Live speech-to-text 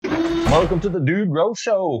Welcome to the Dude Grow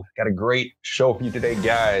Show. Got a great show for you today,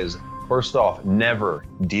 guys. First off, never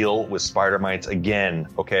deal with spider mites again,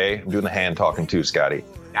 okay? I'm doing the hand talking too, Scotty.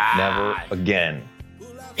 Never again.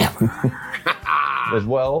 As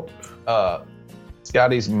well,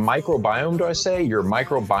 Scotty's microbiome, do I say? Your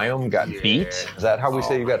microbiome got beat? Is that how we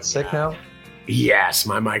say you got sick now? Yes,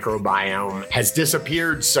 my microbiome has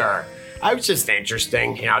disappeared, sir. I was just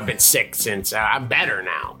interesting. You know, I've been sick since I'm better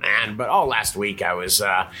now, man. But all last week I was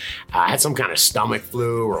had some kind of stomach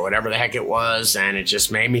flu or whatever the heck it was, and it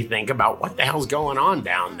just made me think about what the hell's going on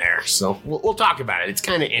down there. So we'll talk about it. It's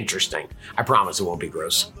kind of interesting. I promise it won't be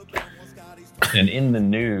gross. And in the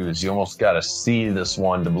news, you almost got to see this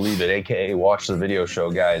one to believe it, aka watch the video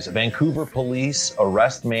show, guys. Vancouver police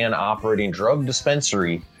arrest man operating drug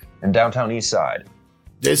dispensary in downtown Eastside.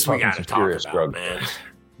 This we got to talk about, man.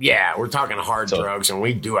 Yeah, we're talking hard drugs, and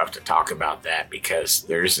we do have to talk about that because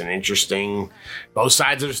there's an interesting, both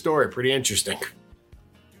sides of the story, pretty interesting.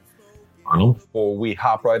 Before we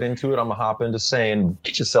hop right into it, I'm going to hop into saying,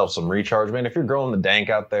 get yourself some recharge, man. If you're growing the dank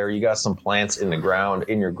out there, you got some plants in the ground,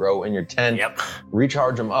 in your grow, in your tent,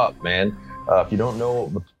 recharge them up, man. If you don't know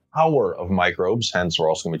the power of microbes, hence we're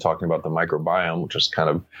also going to be talking about the microbiome, which is kind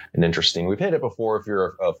of an interesting, we've hit it before. If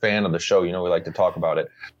you're a fan of the show, you know we like to talk about it.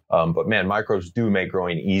 But man, microbes do make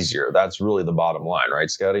growing easier. That's really the bottom line, right,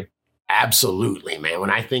 Scotty? Absolutely, man. When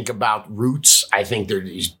I think about roots, I think they're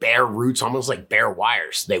these bare roots, almost like bare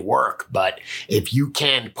wires. They work, but if you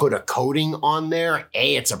can put a coating on there,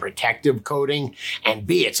 A, it's a protective coating, and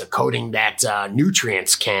B, it's a coating that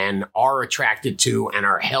nutrients are attracted to and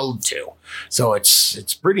are held to. So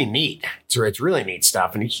it's pretty neat. It's really neat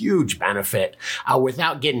stuff and a huge benefit.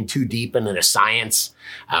 Without getting too deep into the science,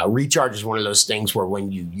 recharge is one of those things where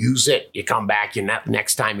when you use it, you come back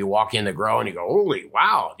next time you walk in the grow and you go, holy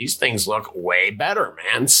wow, these things look way better,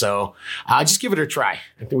 man. So just give it a try.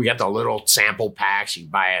 I think we got the little sample packs. You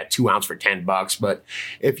buy a 2 ounce for $10, but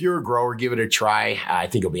if you're a grower, give it a try. I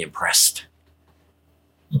think you'll be impressed.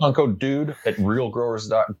 Coupon code DUDE at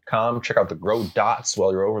realgrowers.com. Check out the grow dots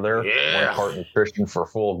while you're over there. Yeah. 1 part nutrition for a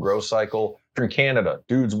full grow cycle. If you're in Canada,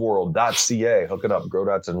 dudesworld.ca. Hook it up, grow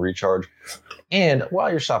dots and recharge. And while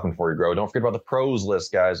you're shopping for your grow, don't forget about the pros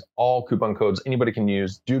list, guys. All coupon codes anybody can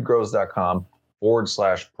use.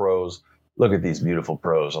 dudegrows.com/pros. Look at these beautiful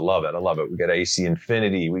pros. I love it. I love it. We got AC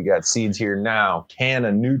Infinity. We got Seeds Here Now,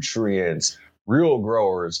 Canna Nutrients, Real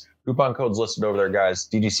Growers. Coupon codes listed over there, guys.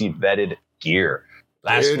 DGC vetted gear.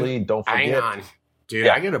 Lastly, don't forget. Hang on. Dude,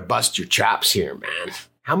 I got to bust your chops here, man.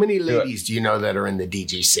 How many ladies do you know that are in the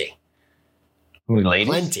DGC? How many ladies?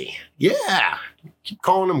 Plenty. Yeah. Keep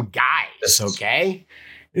calling them guys, okay?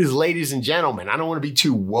 These ladies and gentlemen. I don't want to be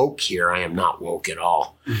too woke here. I am not woke at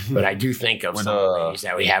all. But I do think of some ladies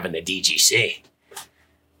that we have in the DGC.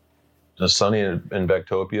 Does Sunny in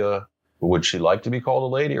Vectopia, would she like to be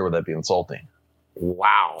called a lady or would that be insulting?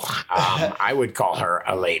 Wow. I would call her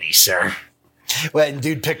a lady, sir. Well, and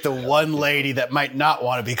dude picked the one lady that might not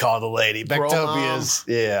want to be called a lady. Vectopia's,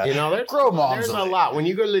 yeah. You know, there's a lot. When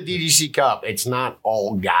you go to the DGC Cup, it's not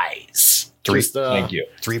all guys. Thank you.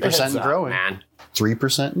 3% and growing, man.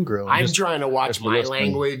 3% and growing. I'm trying to watch my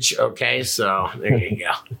language. Okay, so there you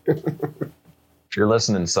go. If you're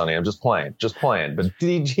listening, Sonny, I'm just playing. But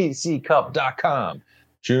DGCcup.com.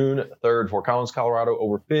 June 3rd, Fort Collins, Colorado.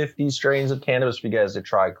 Over 50 strains of cannabis for you guys to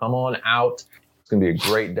try. Come on out. It's going to be a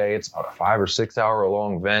great day. It's about a 5 or 6 hour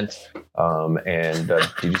long event. And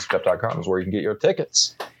DGCcup.com is where you can get your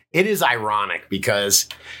tickets. It is ironic because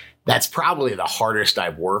that's probably the hardest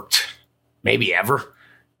I've worked, maybe ever.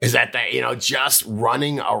 Is that, you know, just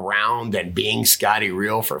running around and being Scotty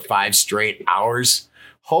Real for 5 straight hours.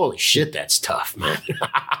 Holy shit, that's tough, man.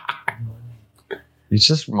 It's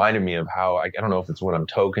just reminded me of how, I don't know if it's when I'm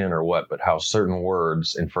token or what, but how certain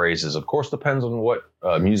words and phrases, of course, depends on what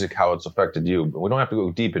music, how it's affected you. But we don't have to go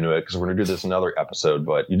deep into it because we're going to do this another episode.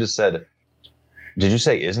 But you just said, did you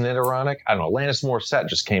say, isn't it ironic? I don't know. Alanis Morissette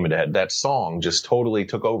just came into head. That song just totally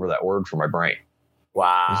took over that word for my brain.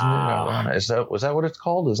 Wow. Isn't it ironic? Was that what it's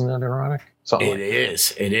called? Isn't it ironic? It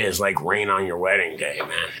is like rain on your wedding day,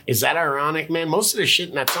 man. Is that ironic, man? Most of the shit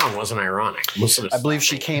in that song wasn't ironic. I believe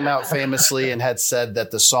she came out famously and had said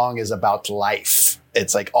that the song is about life.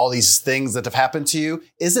 It's like all these things that have happened to you.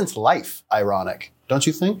 Isn't life ironic? Don't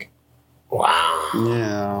you think? Wow.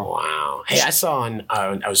 Yeah. Wow. Hey, I saw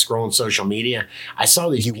I was scrolling social media. I saw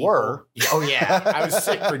these people. Were? Oh, yeah. I was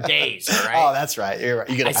sick for days, all right? Oh, that's right. You're right.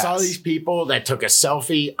 You get a pass. saw these people that took a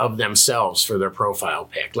selfie of themselves for their profile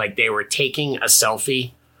pic. Like they were taking a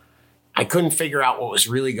selfie. I couldn't figure out what was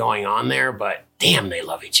really going on there, but damn, they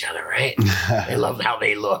love each other, right? They love how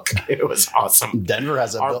they look. It was awesome. Denver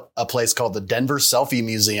has a place called the Denver Selfie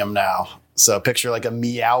Museum now. So picture like a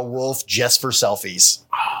meow wolf just for selfies.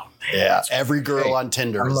 Oh, man. Yeah, every girl on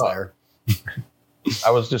Tinder is there.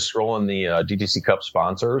 I was just scrolling the DTC Cup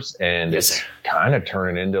sponsors, and it's kind of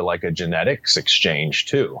turning into like a genetics exchange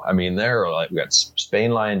too. I mean, they're like, we got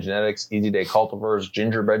Spain Lion Genetics, Easy Day Cultivars,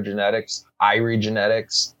 Gingerbread Genetics, Irie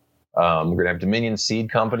Genetics. We're gonna have Dominion Seed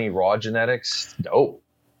Company, Raw Genetics. Dope.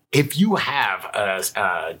 If you have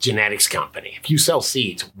a genetics company, if you sell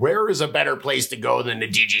seeds, where is a better place to go than the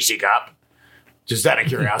DGC Cup? Just out of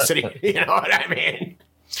curiosity, you know what I mean?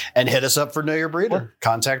 And hit us up for Know Your Breeder.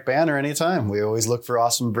 Contact Banner anytime. We always look for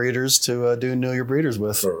awesome breeders to do Know Your Breeders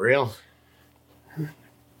with. For real.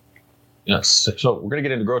 Yes. So we're going to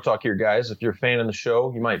get into Grow Talk here, guys. If you're a fan of the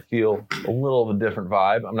show, you might feel a little of a different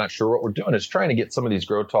vibe. I'm not sure what we're doing. Is trying to get some of these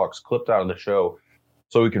Grow Talks clipped out of the show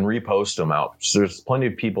so we can repost them out. So there's plenty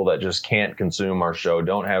of people that just can't consume our show,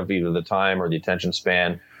 don't have either the time or the attention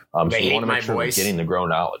span. So we want to make sure we're getting the grow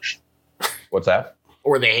knowledge. What's that?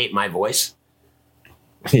 Or they hate my voice.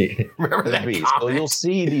 Remember that comment? So you'll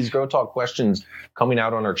see these Grow Talk questions coming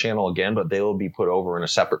out on our channel again, but they will be put over in a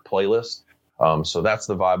separate playlist. So that's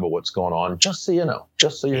the vibe of what's going on, just so you know,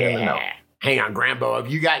 just so you're in the know. Hang on, Grambo.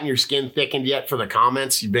 Have you gotten your skin thickened yet for the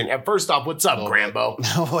comments? You've been. First off, what's up, Grambo?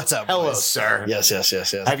 What's up? Hello, boys? sir. Yes.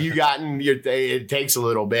 Have you gotten your? It takes a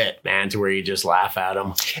little bit, man, to where you just laugh at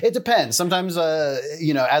them. It depends. Sometimes,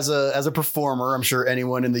 as a performer, I'm sure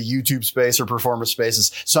anyone in the YouTube space or performer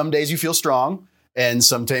spaces, some days you feel strong. And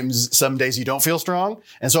some days you don't feel strong.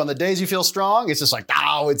 And so on the days you feel strong, it's just like,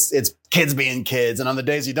 it's kids being kids. And on the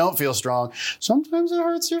days you don't feel strong, sometimes it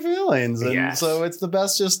hurts your feelings. And so it's the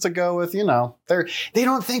best just to go with, they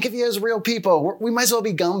don't think of you as real people. We might as well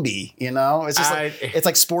be Gumby, It's just it's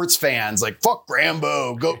like sports fans, like, fuck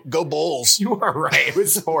Rambo, go Bulls. You are right. With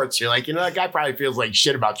sports, you're like, that guy probably feels like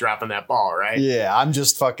shit about dropping that ball, right? Yeah, I'm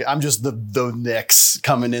just the Knicks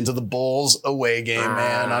coming into the Bulls away game,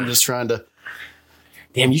 man. I'm just trying to.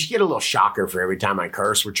 Damn, you should get a little shocker for every time I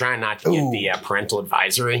curse. We're trying not to get the parental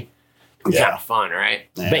advisory. It's kind of fun, right?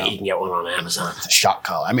 I bet you can get one on Amazon. It's a shock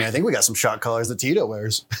collar. I mean, I think we got some shock collars that Tito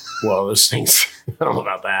wears. Well, those things, I don't know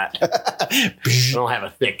about that. I don't have a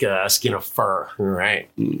thick skin of fur, right?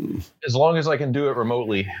 As long as I can do it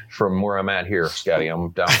remotely from where I'm at here, Scotty, I'm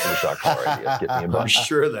down for the shock collar idea. Get me a bunch. I'm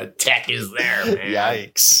sure the tech is there, man.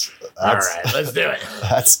 Yikes. All right, let's do it.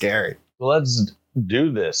 That's scary. Let's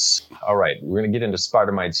do this. All right, we're going to get into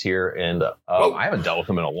spider mites here, and I haven't dealt with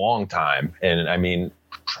them in a long time. And I mean,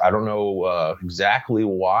 I don't know exactly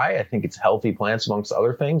why. I think it's healthy plants amongst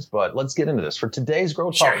other things, but let's get into this. For today's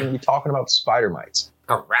Grow Talk, we're going to be talking about spider mites.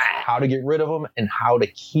 All right. How to get rid of them and how to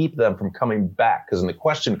keep them from coming back. Because in the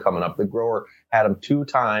question coming up, the grower had them 2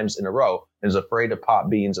 times in a row and is afraid to pop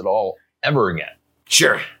beans at all ever again.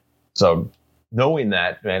 Sure. So knowing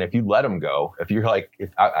that, man, if you let them go, if you're like,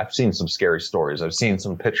 I've seen some scary stories. I've seen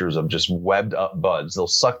some pictures of just webbed up buds. They'll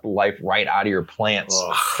suck the life right out of your plants.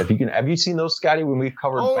 Ugh. Have you seen those, Scotty, when we've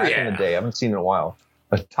covered back in the day? I haven't seen it in a while.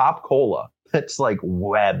 A top cola that's like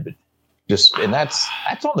webbed. And that's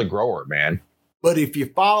on the grower, man. But if you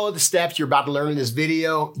follow the steps you're about to learn in this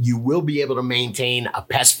video, you will be able to maintain a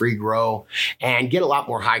pest-free grow and get a lot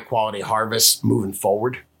more high-quality harvests moving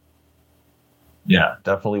forward. Yeah,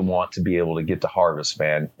 definitely want to be able to get to harvest,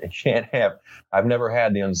 man. I've never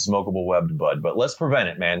had the unsmokable webbed bud, but let's prevent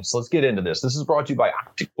it, man. So let's get into this. This is brought to you by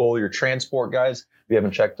Optic Foliar Transport, guys. If you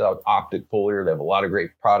haven't checked out Optic Foliar, they have a lot of great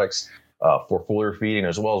products for foliar feeding,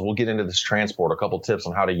 as well as we'll get into this transport, a couple tips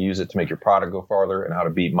on how to use it to make your product go farther and how to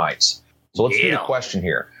beat mites. So let's do the question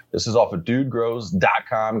here. This is off of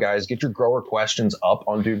dudegrows.com, guys. Get your grower questions up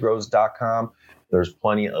on dudegrows.com. There's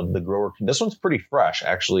plenty of the grower. This one's pretty fresh,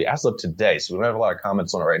 actually, as of today. So we don't have a lot of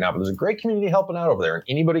comments on it right now, but there's a great community helping out over there. And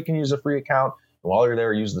anybody can use a free account. And while you're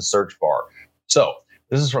there, use the search bar. So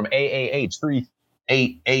this is from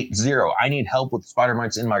AAH3880. I need help with spider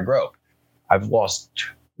mites in my grow. I've lost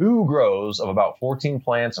 2 grows of about 14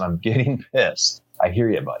 plants, and I'm getting pissed. I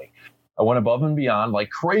hear you, buddy. I went above and beyond like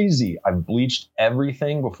crazy. I've bleached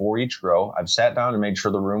everything before each grow. I've sat down and made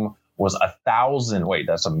sure the room was 1,000. Wait,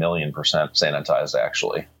 that's 1,000,000% sanitized,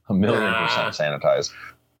 actually. 1,000,000% sanitized.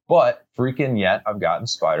 But freaking yet, I've gotten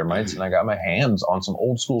spider mites and I got my hands on some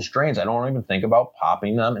old school strains. I don't even think about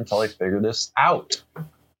popping them until I figure this out.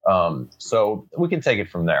 So we can take it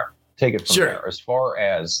from there. There. As far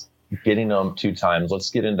as getting them 2 times, let's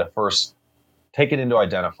get into take it into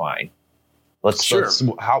identifying.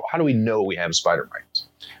 How do we know we have spider mites?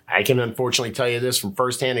 I can unfortunately tell you this from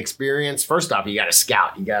firsthand experience. First off, you got a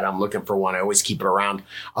scout. I'm looking for one. I always keep it around,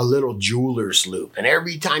 a little jeweler's loop. And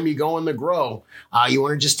every time you go in the grow, you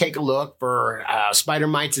want to just take a look for spider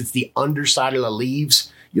mites. It's the underside of the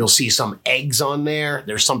leaves. You'll see some eggs on there.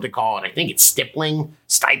 There's something called, I think it's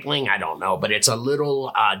stifling, I don't know, but it's a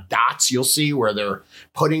little dots you'll see where they're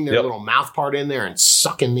putting their little mouth part in there and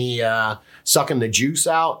sucking the juice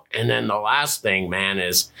out. And then the last thing, man,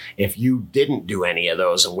 is if you didn't do any of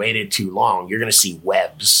those and waited too long, you're going to see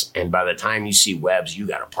webs. And by the time you see webs, you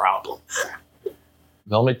got a problem.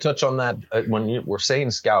 Now, let me touch on that. When we're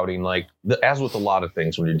saying scouting, like as with a lot of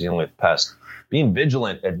things when you're dealing with pests, being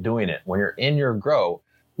vigilant at doing it. When you're in your grow,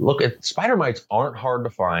 look at spider mites aren't hard to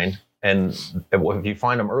find. And if you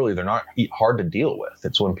find them early, they're not hard to deal with.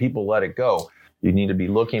 It's when people let it go. You need to be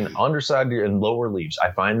looking underside and lower leaves. I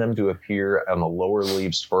find them to appear on the lower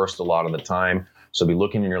leaves first a lot of the time. So be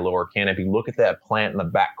looking in your lower canopy. Look at that plant in the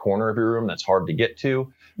back corner of your room that's hard to get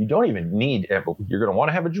to. You don't even need, you're going to want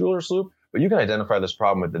to have a jeweler's loop, but you can identify this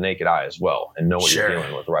problem with the naked eye as well and know what you're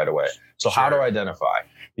dealing with right away. So how to identify?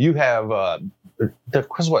 You have, a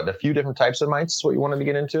few different types of mites is what you wanted to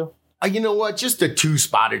get into? You know what? Just the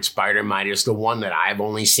two-spotted spider mite is the one that I've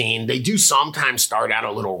only seen. They do sometimes start out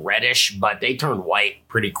a little reddish, but they turn white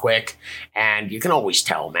pretty quick. And you can always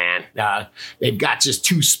tell, man. They've got just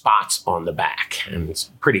two spots on the back, and it's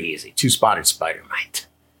pretty easy. Two-spotted spider mite.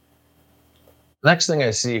 Next thing I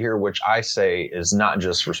see here, which I say is not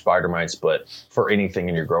just for spider mites, but for anything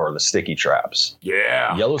in your grow, are the sticky traps.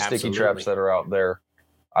 Yeah, yellow sticky traps that are out there.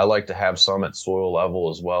 I like to have some at soil level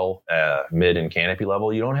as well, mid and canopy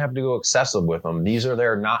level. You don't have to go excessive with them. These are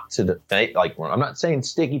there not to I'm not saying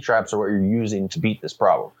sticky traps are what you're using to beat this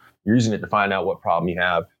problem. You're using it to find out what problem you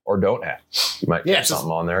have or don't have. You might get something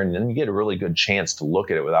on there, and then you get a really good chance to look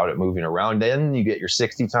at it without it moving around. Then you get your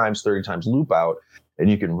 60 times, 30 times loop out, and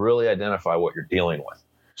you can really identify what you're dealing with.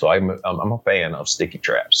 So I'm a fan of sticky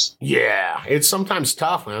traps. Yeah, it's sometimes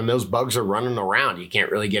tough when those bugs are running around. You can't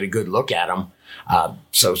really get a good look at them.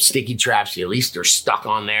 So sticky traps, at least they're stuck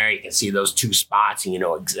on there. You can see those two spots and you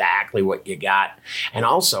know exactly what you got. And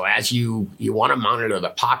also, as you want to monitor the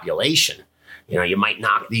population, you know, you might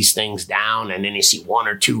knock these things down and then you see one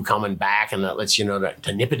or two coming back, and that lets you know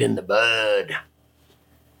to nip it in the bud.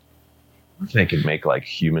 They could make like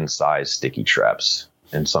human-sized sticky traps.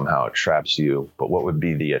 And somehow it traps you. But what would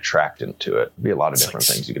be the attractant to it? There'd be a lot of different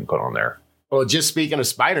things you can put on there. Well, just speaking of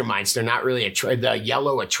spider mites, they're not really, the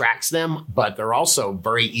yellow attracts them, but they're also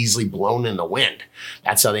very easily blown in the wind.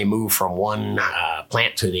 That's how they move from one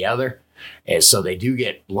plant to the other. And so they do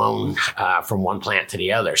get blown from one plant to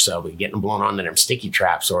the other. So we get them blown onto them sticky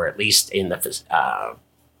traps, or at least in the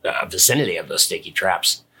vicinity of those sticky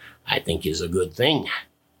traps, I think is a good thing.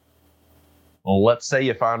 Well, let's say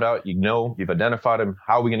you found out, you've identified them.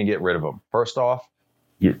 How are we going to get rid of them? First off,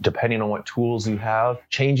 depending on what tools you have,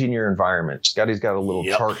 changing your environment. Scotty's got a little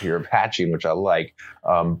chart here of hatching, which I like.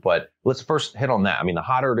 But let's first hit on that. I mean, the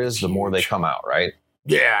hotter it is, the more they come out, right?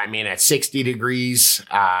 Yeah, I mean, at 60 degrees,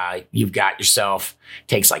 you've got yourself,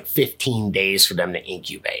 takes like 15 days for them to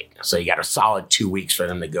incubate. So you got a solid 2 weeks for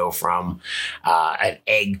them to go from an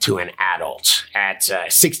egg to an adult. At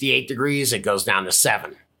 68 degrees, it goes down to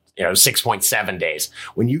 6.7 days.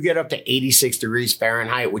 When you get up to 86 degrees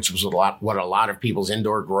Fahrenheit, which was what a lot of people's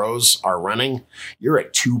indoor grows are running, you're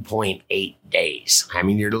at 2.8 days. I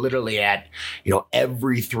mean, you're literally at,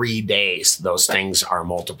 every 3 days, those things are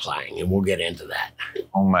multiplying, and we'll get into that.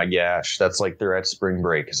 Oh my gosh. That's like they're at spring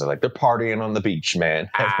break. It's like they're partying on the beach, man.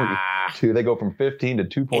 They go from 15 to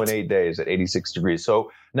 2.8 days at 86 degrees.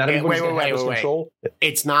 So not everybody's going to have this control.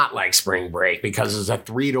 It's not like spring break because it's a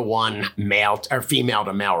 3-to-1 male or female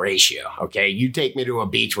to male ratio. Okay. You take me to a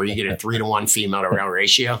beach where you get a 3-to-1 female to male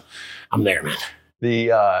ratio. I'm there, man.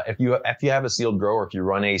 If you have a sealed grow, or if you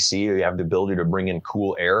run AC, or you have the ability to bring in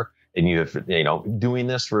cool air, and you have, doing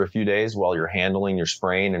this for a few days while you're handling your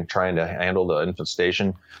spraying and trying to handle the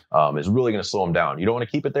infestation is really going to slow them down. You don't want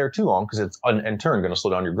to keep it there too long because it's in turn going to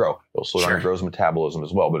slow down your grow. It'll slow down your grow's metabolism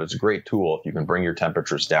as well, but it's a great tool if you can bring your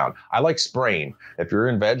temperatures down. I like spraying. If you're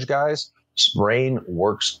in veg, guys, spraying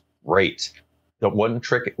works great. The one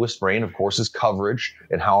trick with spraying, of course, is coverage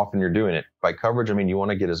and how often you're doing it. By coverage, I mean you want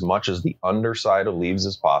to get as much as the underside of leaves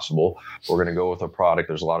as possible. We're going to go with a product.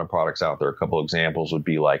 There's a lot of products out there. A couple examples would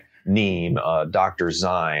be like neem, Dr.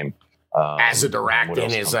 Zyme.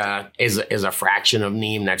 Azadirachtin is a fraction of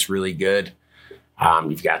neem. That's really good.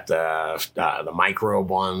 You've got the microbe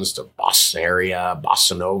ones, the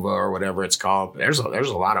Bossa Nova or whatever it's called. There's a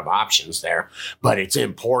lot of options there, but it's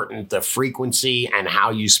important the frequency and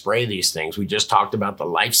how you spray these things. We just talked about the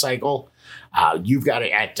life cycle. You've got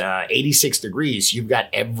it at 86 degrees. You've got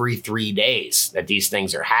every 3 days that these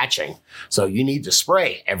things are hatching. So you need to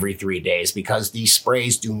spray every 3 days because these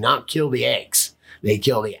sprays do not kill the eggs. They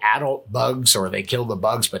kill the adult bugs or they kill the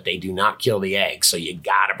bugs, but they do not kill the eggs. So you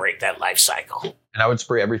got to break that life cycle. And I would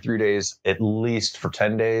spray every 3 days, at least for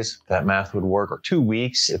 10 days. That math would work, or 2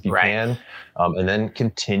 weeks if you can. And then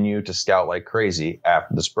continue to scout like crazy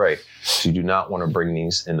after the spray. So you do not want to bring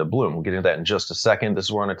these into bloom. We'll get into that in just a second. This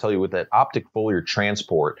is where I'm going to tell you with that optic foliar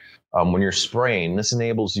transport, when you're spraying, this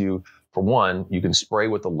enables you, for one, you can spray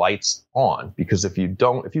with the lights on, because if you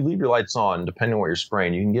leave your lights on, depending on what you're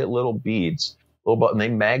spraying, you can get little beads, and they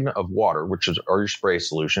magnet of water, or your spray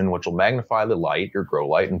solution, which will magnify the light, your grow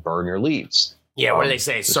light, and burn your leaves. Yeah, what do they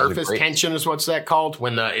say? Surface tension is what's that called?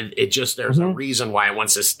 When there's a reason why it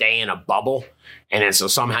wants to stay in a bubble, and then so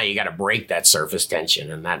somehow you got to break that surface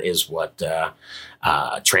tension, and that is what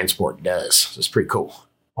transport does. So it's pretty cool.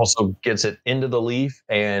 Also gets it into the leaf,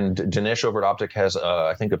 and Dinesh over at Optic has,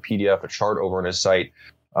 I think, a PDF, a chart over on his site.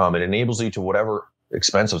 It enables you to whatever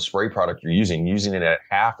expensive spray product you're using it at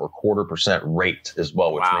 0.5% or 0.25% rate as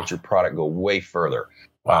well, which makes your product go way further.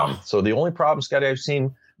 So the only problem, Scotty, I've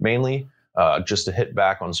seen mainly, just to hit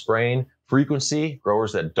back on spraying frequency,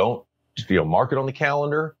 growers that don't mark it on the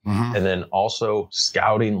calendar, and then also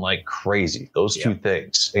scouting like crazy. Those two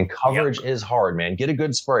things. And coverage is hard, man. Get a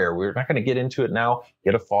good sprayer. We're not going to get into it now.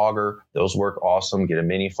 Get a fogger. Those work awesome. Get a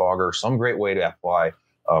mini fogger. Some great way to apply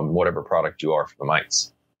whatever product you are for the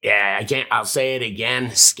mites. Yeah, I'll say it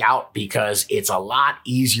again, scout, because it's a lot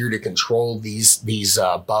easier to control these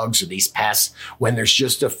bugs or these pests when there's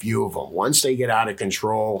just a few of them. Once they get out of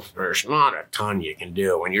control, there's not a ton you can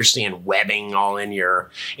do. When you're seeing webbing all in your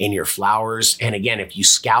flowers, and again, if you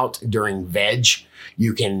scout during veg,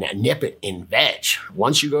 you can nip it in veg.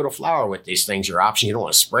 Once you go to flower with these things, your option, you don't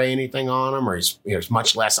want to spray anything on them, or there's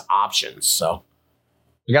much less options. So.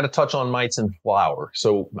 You got to touch on mites in flower.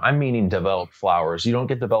 So I'm meaning developed flowers. You don't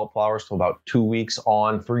get developed flowers till about 2 weeks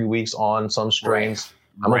on, 3 weeks on some strains.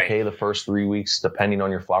 I'm okay the first 3 weeks, depending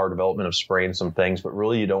on your flower development, of spraying some things, but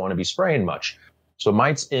really you don't want to be spraying much. So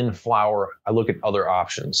mites in flower, I look at other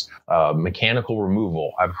options. Mechanical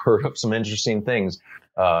removal. I've heard of some interesting things.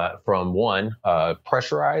 From one,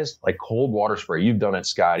 pressurized, like cold water spray. You've done it,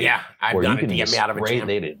 Scotty. Yeah, I've done it to get me out of a jam.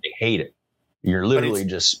 They hate it. You're literally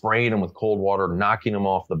just spraying them with cold water, knocking them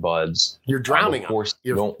off the buds. You're drowning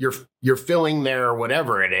them. You're filling their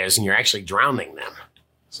whatever it is, and you're actually drowning them.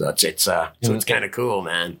 So it's kind of cool,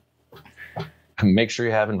 man. Make sure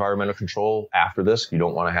you have environmental control after this. You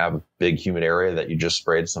don't want to have a big humid area that you just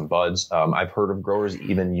sprayed some buds. I've heard of growers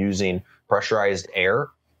even using pressurized air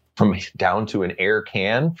from down to an air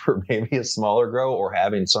can for maybe a smaller grow, or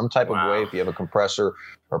having some type of way, if you have a compressor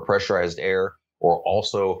or pressurized air, or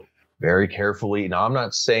also very carefully. Now, I'm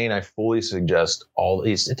not saying I fully suggest all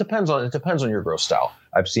these. It depends on your grow style.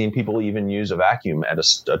 I've seen people even use a vacuum at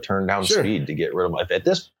a turn down speed to get rid of them. At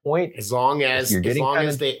this point, as long as you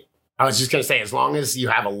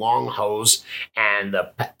have a long hose and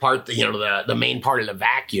the part, the main part of the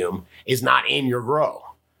vacuum is not in your grow.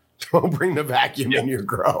 Don't bring the vacuum in your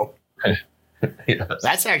grow. Yes.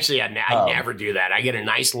 That's actually, I never do that. I get a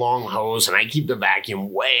nice long hose and I keep the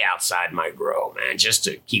vacuum way outside my grow, man, just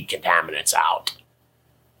to keep contaminants out.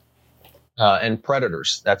 And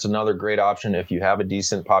predators. That's another great option if you have a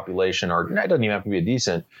decent population, or it doesn't even have to be a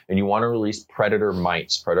decent, and you want to release predator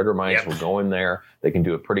mites. Predator mites will go in there. They can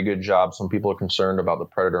do a pretty good job. Some people are concerned about the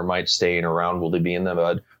predator mites staying around. Will they be in the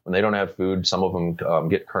bud? When they don't have food, some of them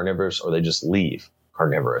get carnivorous, or they just leave.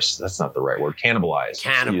 Carnivorous. That's not the right word. Cannibalize.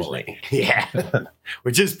 Yeah.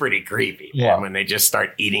 Which is pretty creepy. Yeah. When they just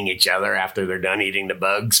start eating each other after they're done eating the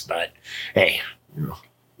bugs. But hey,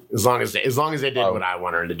 as long as they did what I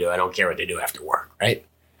wanted them to do, I don't care what they do after work, right?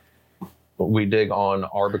 We dig on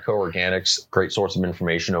Arbico Organics, great source of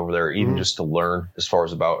information over there, even just to learn as far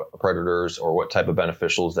as about predators or what type of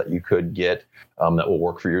beneficials that you could get that will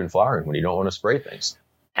work for you in flowering when you don't want to spray things.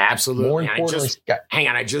 Absolutely. More importantly,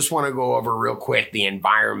 I just want to go over real quick the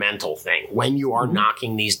environmental thing. When you are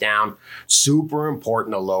knocking these down, super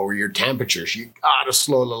important to lower your temperatures. You got to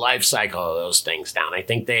slow the life cycle of those things down. I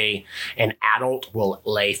think an adult will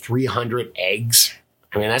lay 300 eggs.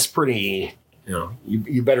 I mean, that's pretty,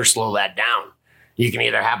 you better slow that down. You can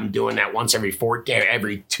either have them doing that once every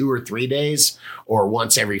 2 or 3 days, or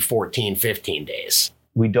once every 14, 15 days.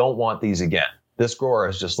 We don't want these again. This grower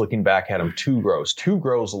is just looking back at them, two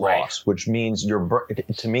grows lost, which means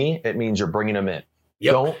to me, it means you're bringing them in.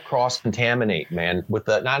 Yep. Don't cross-contaminate, man, with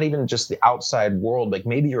not even just the outside world, like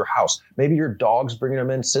maybe your house, maybe your dog's bringing them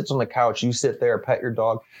in, sits on the couch, you sit there, pet your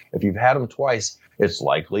dog. If you've had them twice, it's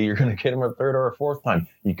likely you're going to get them a third or a fourth time.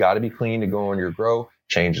 You got to be clean to go in your grow,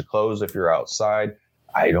 change the clothes if you're outside.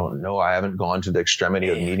 I don't know. I haven't gone to the extremity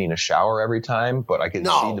of needing a shower every time, but I can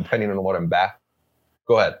see depending on what I'm back.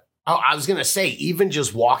 Go ahead. Oh, I was going to say, even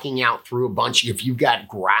just walking out through a bunch, if you've got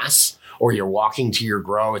grass or you're walking to your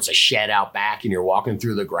grow, it's a shed out back and you're walking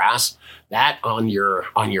through the grass, that on your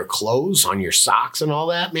clothes, on your socks and all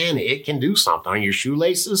that, man, it can do something. On your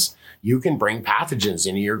shoelaces, you can bring pathogens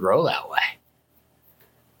into your grow that way.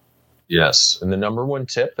 Yes. And the number one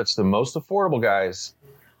tip that's the most affordable, guys,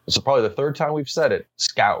 this is probably the third time we've said it,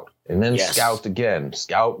 scout. And then scout again.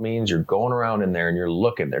 Scout means you're going around in there and you're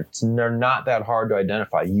looking. They're not that hard to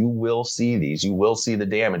identify. You will see these. You will see the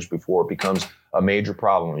damage before it becomes a major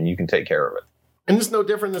problem, and you can take care of it. And it's no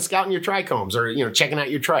different than scouting your trichomes or, checking out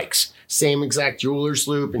your trikes. Same exact jeweler's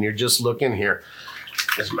loop, and you're just looking here.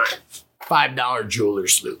 There's my $5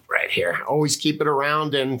 jeweler's loop right here. I always keep it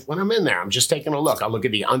around, and when I'm in there, I'm just taking a look. I look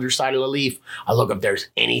at the underside of the leaf. I look if there's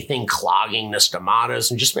anything clogging the stomatas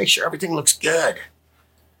and just make sure everything looks good.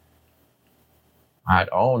 Right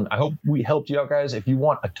on. I hope we helped you out, guys. If you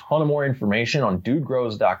want a ton of more information on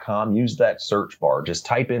dudegrows.com, use that search bar. Just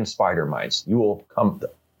type in spider mites. You will come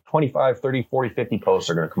 25, 30, 40, 50 posts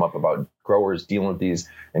are going to come up about growers dealing with these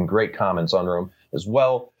and great comments under them as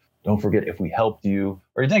well. Don't forget, if we helped you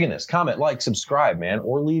or you're thinking this, comment, like, subscribe, man,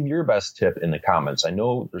 or leave your best tip in the comments. I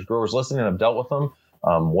know there's growers listening and I've dealt with them.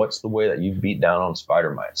 What's the way that you've beat down on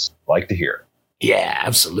spider mites? Like to hear. Yeah,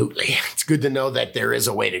 absolutely. It's good to know that there is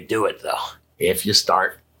a way to do it, though. If you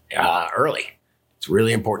start early, it's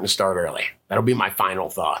really important to start early. That'll be my final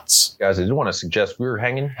thoughts. Guys, I do want to suggest we were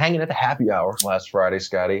hanging at the happy hour last Friday,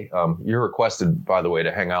 Scotty. You're requested, by the way,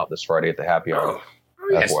 to hang out this Friday at the happy hour.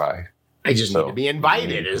 Yes. FYI. I just need to be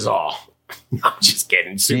invited is all. I'm just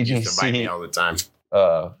kidding. Sue just invite me all the time.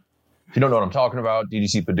 If you don't know what I'm talking about,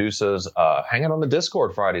 DGC Producers, hang out on the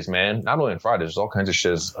Discord Fridays, man. Not only on Fridays, there's all kinds of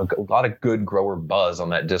shiz. A lot of good grower buzz on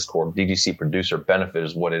that Discord. DGC Producer benefit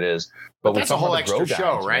is what it is. But that's a whole extra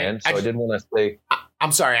show, right? Man. So I did want to say...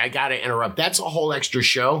 I'm sorry, I got to interrupt. That's a whole extra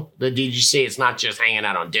show, the DGC. It's not just hanging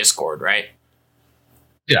out on Discord, right?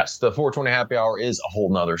 Yes, the 420 Happy Hour is a whole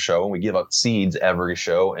nother show, and we give out seeds every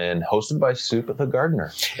show, and hosted by Soup the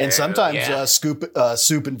Gardener. And sometimes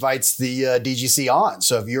Soup invites the DGC on.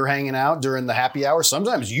 So if you're hanging out during the happy hour,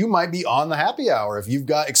 sometimes you might be on the happy hour. If you've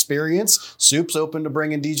got experience, Soup's open to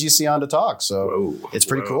bringing DGC on to talk. So it's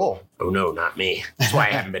pretty cool. Oh, no, not me. That's why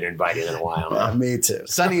I haven't been invited in a while. Huh? Me too.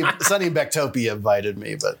 Sunny Becktopia invited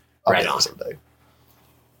me, but I'll right get on someday.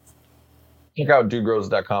 Check out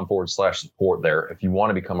dudegrows.com/support there if you want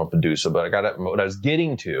to become a producer. But what I was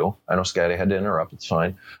getting to, I know Scotty had to interrupt, it's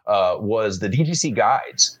fine, was the DGC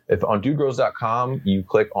guides. If on dudegrows.com, you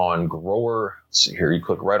click on grower, here you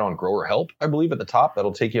click right on grower help, I believe at the top,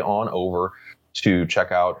 that'll take you on over to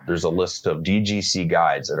check out. There's a list of DGC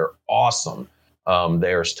guides that are awesome.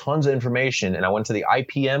 There's tons of information, and I went to the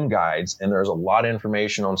IPM guides, and there's a lot of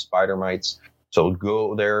information on spider mites. So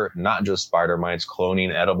go there, not just spider mites,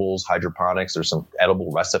 cloning, edibles, hydroponics. There's some edible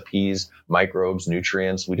recipes, microbes,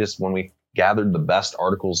 nutrients. When we gathered the best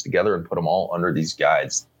articles together and put them all under these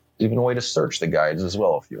guides. There's even a way to search the guides as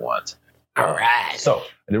well if you want. All right. So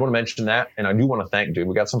I did want to mention that, and I do want to thank,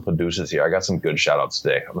 we got some producers here. I got some good shout outs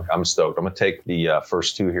today. I'm stoked. I'm going to take the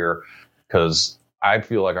first two here because I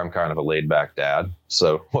feel like I'm kind of a laid back dad.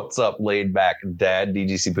 So what's up, laid back dad,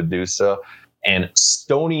 DGC producer, and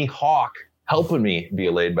Stony Hawk helping me be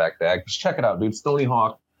a laid back dad. Just check it out, dude. Stony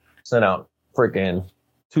Hawk sent out freaking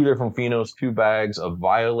 2 different phenos, 2 bags of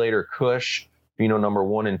Violator Kush, pheno number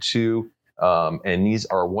 1 and 2. And these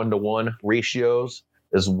are 1-to-1 ratios,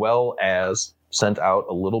 as well as sent out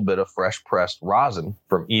a little bit of fresh pressed rosin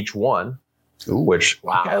from each one. Ooh, which,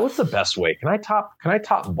 wow. Okay, what's the best way? Can I top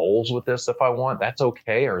bowls with this if I want? That's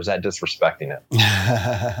okay, or is that disrespecting it?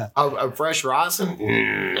 A fresh rosin?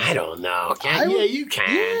 I don't know. You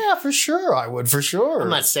can. Yeah, for sure. I would, for sure.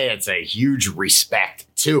 I'm not saying it's a huge respect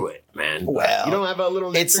to it, man. Well, you don't have a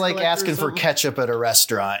little. It's like asking for ketchup at a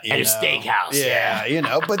restaurant. At a steakhouse.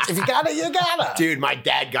 Yeah, But if you got it, you got it. Dude, my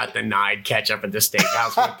dad got denied ketchup at the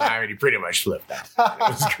steakhouse one time, and he pretty much flipped out. It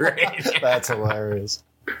was great. That's hilarious.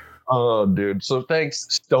 Oh, dude. So thanks,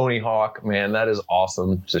 Stony Hawk, man. That is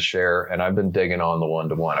awesome to share. And I've been digging on the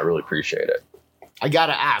 1-to-1. I really appreciate it. I got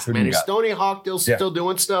to ask, man, is Stony Hawk still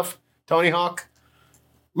doing stuff? Tony Hawk?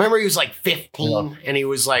 Remember he was like 15 and he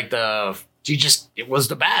was like it was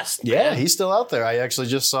the best. Yeah, he's still out there. I actually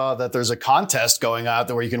just saw that there's a contest going out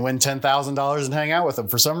there where you can win $10,000 and hang out with him.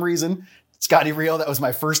 For some reason, Scotty Reel, that was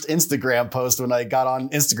my first Instagram post when I got on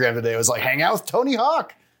Instagram today. It was like, hang out with Tony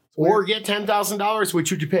Hawk. Or get $10,000.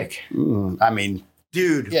 Which would you pick? I mean,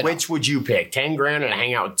 Dude, which would you pick? 10 grand and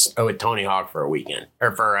hang out with Tony Hawk for a weekend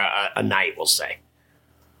or for a night, we'll say.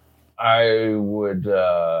 I would,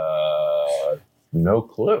 no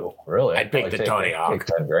clue, really. I'd pick the Tony Hawk.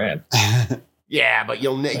 10 grand. Yeah, but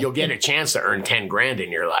you'll get a chance to earn 10 grand in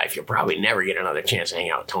your life. You'll probably never get another chance to hang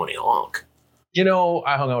out with Tony Hawk. You know,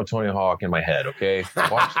 I hung out with Tony Hawk in my head, okay?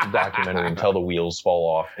 Watch the documentary until the wheels fall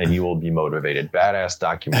off and you will be motivated. Badass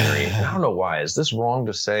documentary. And I don't know why. Is this wrong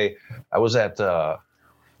to say? I was at, no,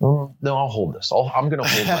 I'll hold this. I'm going to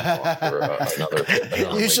hold my thought for another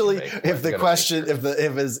usually, if the question, if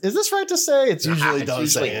is this right to say? It's usually don't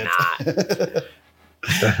say it.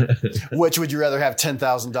 Which would you rather have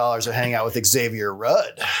 $10,000 or hang out with Xavier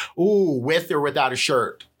Rudd? Ooh, with or without a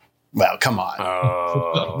shirt? Well, come on.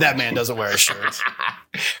 Oh. That man doesn't wear a shirt.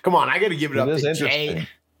 Come on, I got to give it up to Jay.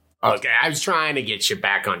 Okay, I was trying to get you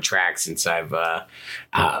back on track since I've go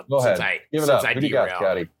ahead. Give it up. Who do you got,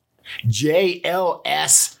 Scotty?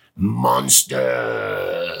 JLS Monster.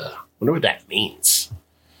 Wonder what that means.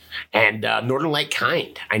 And Northern Light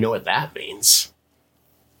Kind. I know what that means.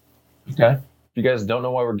 Okay. If you guys don't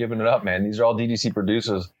know why we're giving it up, man, these are all DDC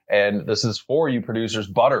producers. And this is for you producers.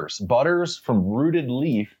 Butters from Rooted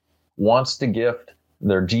Leaf wants to gift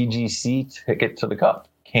their GGC ticket to the cup.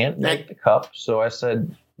 Can't make the cup. So I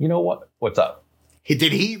said, you know what? What's up?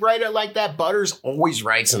 Did he write it like that? Butters always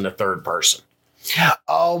writes in the third person.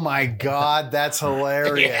 Oh my God, that's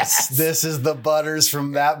hilarious. Yes. This is the Butters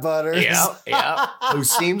from that Butters. Yeah. Who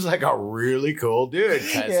seems like a really cool dude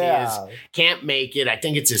because he can't make it. I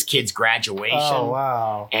think it's his kid's graduation. Oh,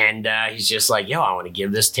 wow. And he's just like, yo, I want to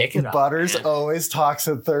give this ticket up. Butters always talks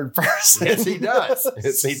in third person. Yes, he does.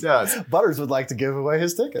 Yes, he does. Butters would like to give away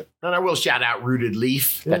his ticket. And I will shout out Rooted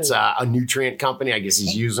Leaf. That's a nutrient company I guess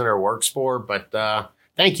he's using or works for. But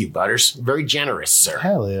thank you, Butters. Very generous, sir.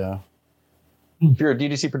 Hell yeah. If you're a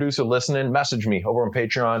DDC producer listening, message me over on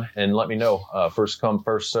Patreon and let me know. First come,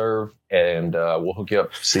 first serve, and we'll hook you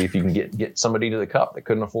up. See if you can get somebody to the cup that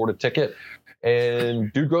couldn't afford a ticket.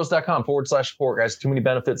 And dudegrows.com/support, guys. Too many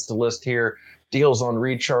benefits to list here. Deals on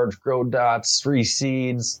recharge, grow dots, free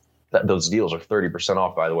seeds. Those deals are 30%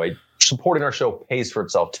 off, by the way. Supporting our show pays for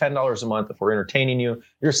itself. $10 a month if we're entertaining you.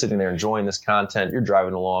 You're sitting there enjoying this content. You're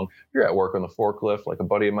driving along. You're at work on the forklift like a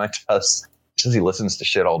buddy of mine does. Since he listens to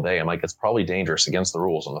shit all day, I'm like, it's probably dangerous against the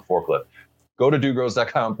rules on the forklift. Go to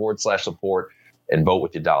dudegrows.com/support and vote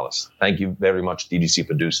with your dollars. Thank you very much, DDC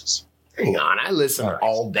producers. Hang on, I listen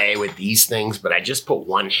all day with these things, but I just put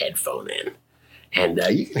one headphone in. And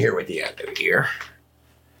you can hear what the other ear.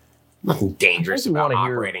 Nothing dangerous about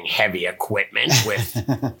operating heavy equipment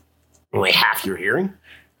with only half your hearing.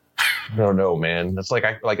 No, man. It's like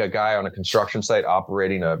a guy on a construction site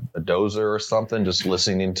operating a dozer or something, just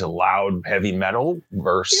listening to loud, heavy metal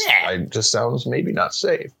verse. Yeah. It just sounds maybe not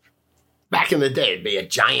safe. Back in the day, it'd be a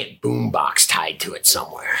giant boombox tied to it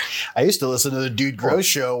somewhere. I used to listen to the Dude Grow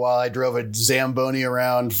show while I drove a Zamboni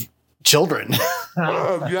around children.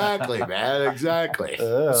 Oh, exactly, man. Exactly.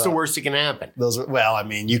 What's the worst that can happen?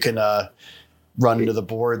 You can run into the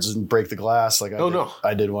boards and break the glass like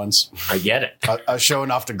I did once. I get it. I was showing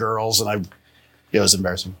off to girls and it was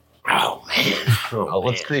embarrassing. Oh, man.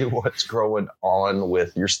 Let's see what's growing on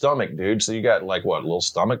with your stomach, dude. So you got like what, a little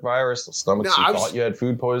stomach virus? You thought you had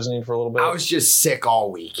food poisoning for a little bit? I was just sick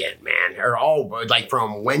all weekend, man. Like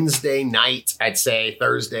from Wednesday night, I'd say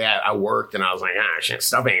Thursday, I worked and I was like, shit,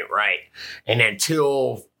 stuff ain't right. And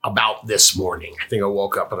until about this morning, I think I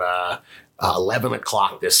woke up at 11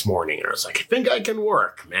 o'clock this morning and I was like, I think I can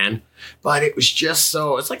work, man. But it was just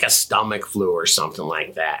it's like a stomach flu or something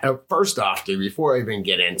like that. First off, dude, before I even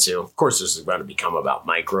get into, of course, this is going to become about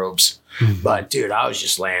microbes. Mm-hmm. But dude, I was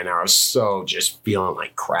just laying there. I was so just feeling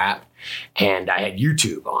like crap. And I had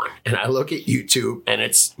YouTube on and I look at YouTube and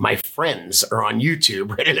it's my friends are on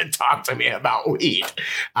YouTube ready to talk to me about weed.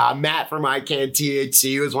 Matt from I Can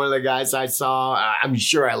THC was one of the guys I saw. I'm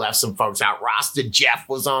sure I left some folks out. Rosted Jeff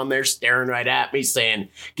was on there staring right at me saying,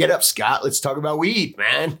 get up, Scott. Let's talk about weed,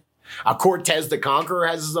 man. Cortez the Conqueror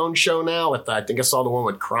has his own show now with, I think I saw the one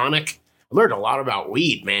with Chronic. I learned a lot about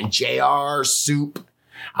weed, man. JR, Soup.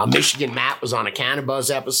 Michigan Matt was on a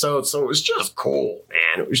Cannabis episode, so it was just cool,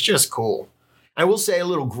 man. It was just cool. I will say a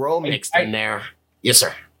little grow mixed in there. Yes,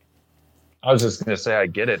 sir. I was just going to say, I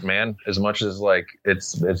get it, man. As much as like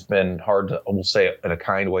it's been hard to, we'll say in a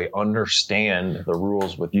kind way, understand the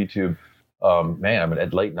rules with YouTube. Man,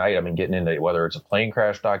 at late night, I've been getting into whether it's a plane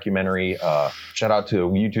crash documentary. Shout out to a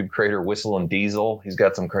YouTube creator, Whistle and Diesel. He's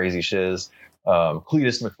got some crazy shiz.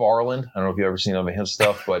 Cletus McFarland. I don't know if you've ever seen his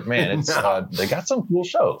stuff, but man, it's they got some cool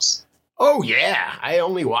shows. Oh yeah, I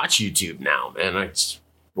only watch YouTube now, man. I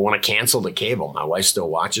want to cancel the cable. My wife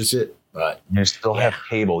still watches it. But you still have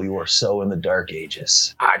cable. You are so in the dark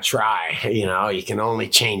ages. I try. You can only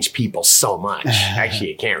change people so much.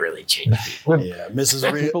 Actually, you can't really change people. Yeah,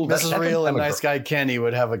 Mrs. Real and Nice Guy Kenny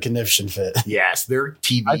would have a conniption fit. Yes, they're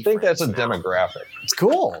TV. I think that's a now. demographic. It's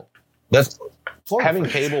cool. That's having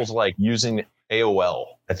cable's like using AOL.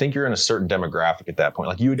 I think you're in a certain demographic at that point.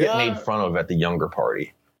 Like you would get made fun of at the younger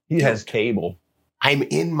party. He has cable. I'm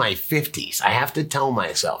in my 50s. I have to tell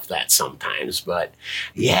myself that sometimes, but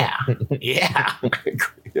yeah. I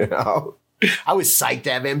was psyched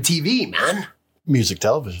to have MTV, man. Music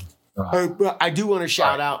television. But I do want to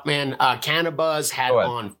shout out, man. Cannabis had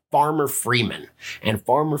on Farmer Freeman. And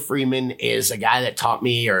Farmer Freeman is a guy that taught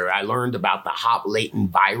me, or I learned about the hop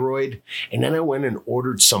latent viroid. And then I went and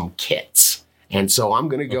ordered some kits. And so I'm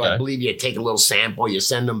going to go, I believe you take a little sample, you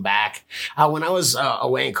send them back. When I was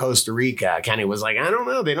away in Costa Rica, Kenny was like, I don't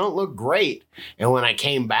know, they don't look great. And when I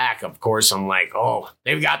came back, of course, I'm like, oh,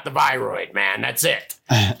 they've got the viroid, man. That's it.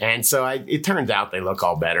 And so it turns out they look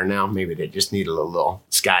all better now. Maybe they just need a little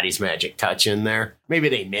Scotty's magic touch in there. Maybe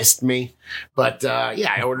they missed me. But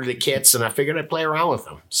I ordered the kits and I figured I'd play around with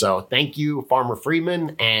them. So thank you, Farmer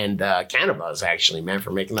Freeman and Cannabis, actually, man,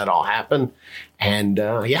 for making that all happen. And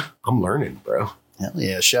I'm learning, bro. Hell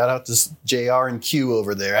yeah. Shout out to JR and Q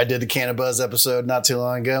over there. I did the Cannabis episode not too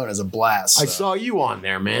long ago and it was a blast. So. I saw you on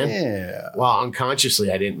there, man. Yeah. Well,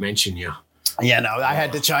 unconsciously, I didn't mention you. Yeah, no, I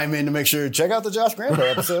had to chime in to make sure. Check out the Josh Grambo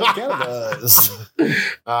episode of Cannabis.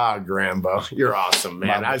 Grambo, you're awesome,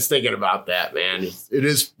 man. I was thinking about that, man. It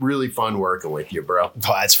is really fun working with you, bro.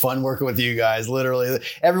 Oh, it's fun working with you guys. Literally,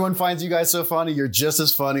 everyone finds you guys so funny. You're just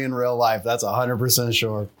as funny in real life. That's 100%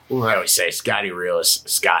 sure. Well, I always say Scotty Real is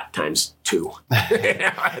Scott times 2.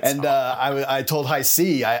 And I told High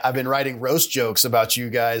C, I've been writing roast jokes about you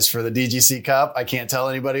guys for the DGC Cup. I can't tell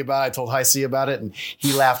anybody about it. I told High C about it, and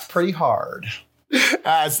he laughed pretty hard.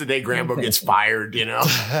 That's the day Grambo gets fired, Get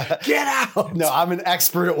out. No, I'm an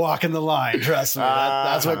expert at walking the line. Trust me.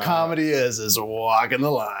 That's what comedy is walking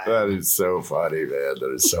the line. That is so funny, man.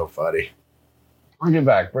 That is so funny. Bring it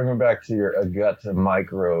back to your gut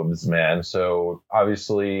microbes, man. So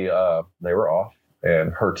obviously they were off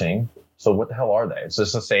and hurting. So what the hell are they? It's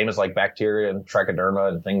just the same as like bacteria and trichoderma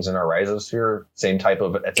and things in our rhizosphere. Same type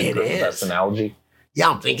of, that's a good best analogy. Yeah,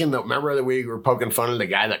 I'm thinking that, remember that we were poking fun of the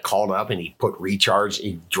guy that called up and he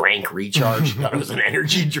drank Recharge. Thought it was an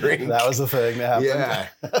energy drink. That was the thing that happened. Yeah.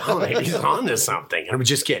 Oh, maybe he's on to something. I'm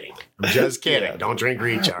just kidding. Yeah. Don't drink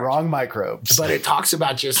Recharge. Wrong microbes. But it talks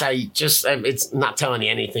about just how it's not telling you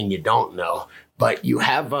anything you don't know, but you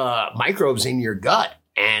have microbes in your gut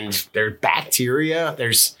and they're bacteria.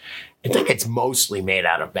 I think it's mostly made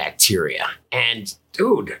out of bacteria. And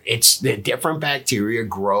dude, it's the different bacteria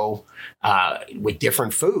grow with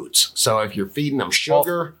different foods. So if you're feeding them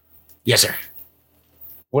sugar, yes, sir.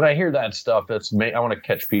 When I hear that stuff, I want to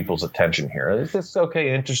catch people's attention here. It's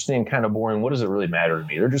okay, interesting, kind of boring. What does it really matter to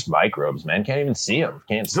me? They're just microbes, man. Can't even see them.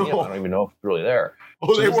 Can't see them. I don't even know if it's really there.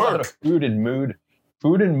 Oh, so they work.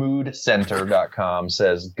 Foodandmoodcenter.com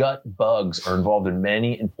says gut bugs are involved in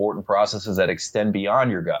many important processes that extend beyond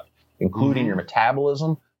your gut, including your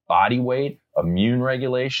metabolism, body weight, immune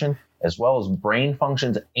regulation, as well as brain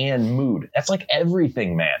functions and mood. That's like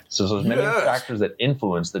everything, man. So there's many factors that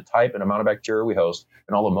influence the type and amount of bacteria we host.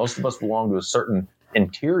 And although most of us belong to a certain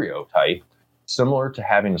enterotype, similar to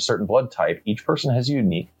having a certain blood type, each person has a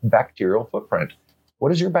unique bacterial footprint.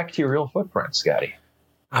 What is your bacterial footprint, Scotty?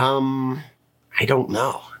 I don't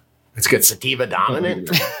know. It's good. Sativa dominant.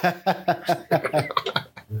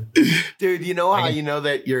 Dude, you know how you know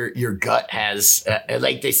that your gut has,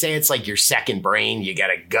 like they say, it's like your second brain. You got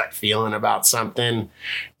a gut feeling about something.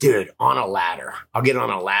 Dude, on a ladder. I'll get on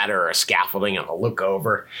a ladder or a scaffolding and I'll look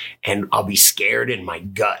over and I'll be scared in my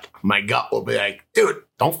gut. My gut will be like, dude,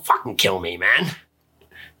 don't fucking kill me, man.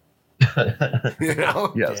 You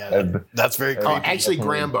know? Yes. Yeah, that's very cool. Oh, actually,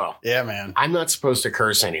 Grambo. Yeah, man. I'm not supposed to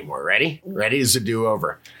curse anymore. Ready? Ready as a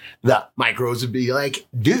do-over. The microbes would be like,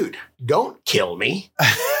 dude, don't kill me.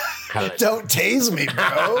 Don't tase me,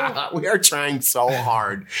 bro. We are trying so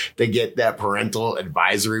hard to get that parental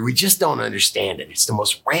advisory. We just don't understand it. It's the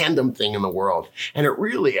most random thing in the world. And it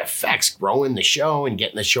really affects growing the show and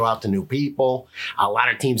getting the show out to new people. A lot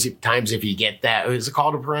of times if you get that, is it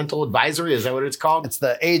called a parental advisory? Is that what it's called? It's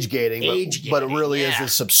the age gating. But it really is the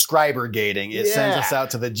subscriber gating. It sends us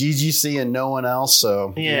out to the GGC and no one else.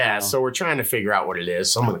 So so we're trying to figure out what it is.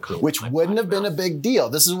 So I'm going to which wouldn't have been a big deal.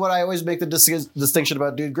 This is what I always make the distinction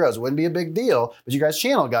about Dude Grows. wouldn't be a big deal, but you guys'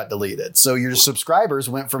 channel got deleted. So your subscribers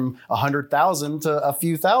went from 100,000 to a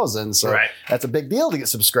few thousand. So that's a big deal to get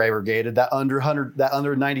subscriber gated. That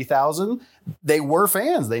under 90,000, they were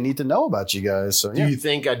fans. They need to know about you guys. So do you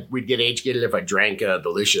think we'd get age gated if I drank a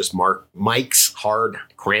delicious Mike's Hard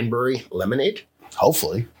Cranberry Lemonade?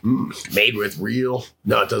 Hopefully. Made with real.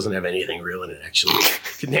 No, it doesn't have anything real in it, actually.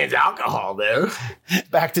 It contains alcohol, though.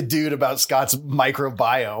 Back to dude about Scott's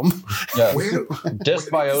microbiome. Yeah.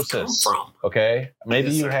 Dysbiosis. Where from? Okay.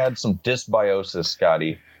 Maybe you had some dysbiosis,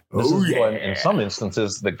 Scotty. This is when, in some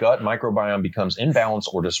instances, the gut microbiome becomes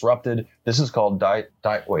imbalanced or disrupted. This is called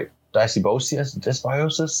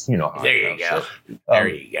dysbiosis. You know. There you go. There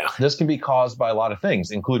you go. This can be caused by a lot of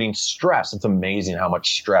things, including stress. It's amazing how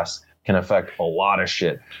much stress can affect a lot of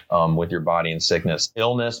shit with your body and sickness.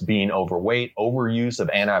 Illness, being overweight, overuse of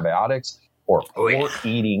antibiotics, or poor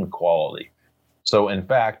eating quality. So, in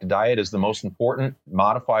fact, diet is the most important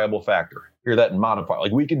modifiable factor. Hear that? Modify.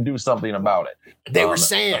 Like, we can do something about it. They were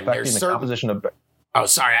saying there's certain composition of. Oh,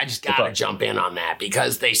 sorry. I just got to jump in on that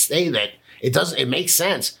because they say that it makes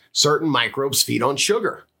sense. Certain microbes feed on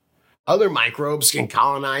sugar. Other microbes can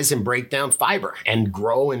colonize and break down fiber and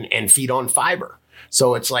grow and feed on fiber.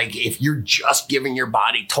 So it's like if you're just giving your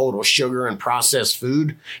body total sugar and processed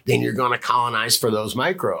food, then you're going to colonize for those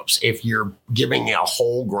microbes. If you're giving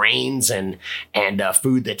whole grains and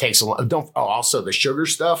food that takes a lot, also the sugar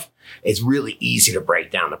stuff, it's really easy to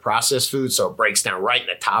break down the processed food. So it breaks down right in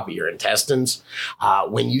the top of your intestines.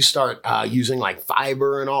 When you start using like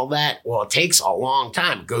fiber and all that, well, it takes a long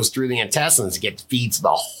time. It goes through the intestines, feeds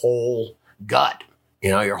the whole gut,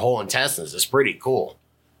 your whole intestines. It's pretty cool.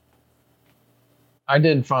 I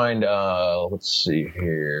did find, let's see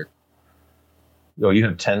here. Oh, you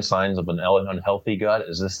have 10 signs of an unhealthy gut.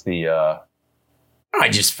 Is this the? I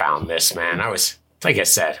just found this, man. Like I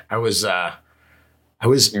said, I was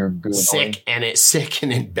sick and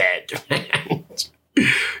in bed.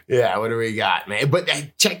 Yeah, what do we got, man? But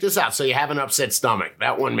check this out. So you have an upset stomach.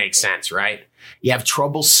 That one makes sense, right? You have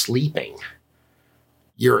trouble sleeping.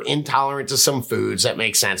 You're intolerant to some foods. That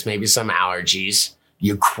makes sense. Maybe some allergies.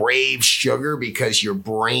 You crave sugar because your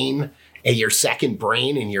brain and your second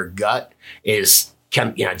brain in your gut is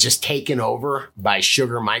just taken over by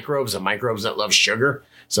sugar microbes, the microbes that love sugar.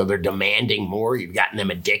 So they're demanding more. You've gotten them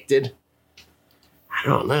addicted. I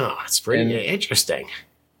don't know. It's pretty interesting.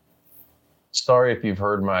 Sorry if you've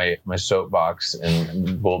heard my soapbox.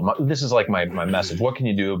 This is like my message. What can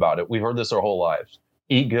you do about it? We've heard this our whole lives.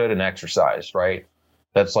 Eat good and exercise, right?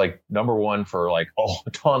 That's like number one for like a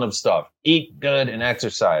ton of stuff. Eat good and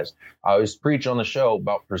exercise. I always preach on the show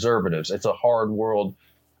about preservatives. It's a hard world.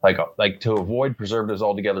 Like to avoid preservatives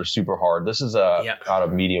altogether is super hard. This is out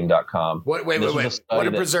of medium.com. Wait. What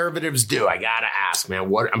do preservatives do? I got to ask,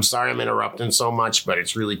 man. I'm sorry I'm interrupting so much, but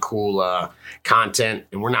it's really cool content.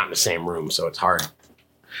 And we're not in the same room, so it's hard.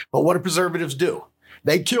 But what do preservatives do?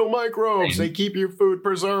 They kill microbes. They keep your food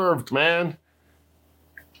preserved, man.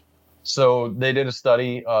 So they did a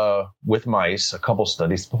study with mice, a couple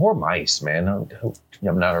studies. Poor mice, man. I'm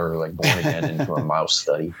not born again into a mouse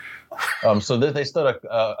study. So they studied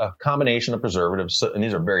a combination of preservatives, and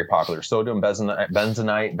these are very popular: sodium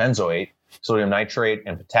benzoate, sodium nitrate,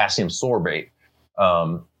 and potassium sorbate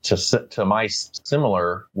to mice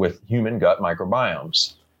similar with human gut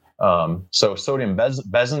microbiomes. So sodium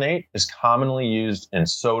benzoate is commonly used in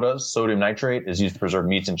sodas. Sodium nitrate is used to preserve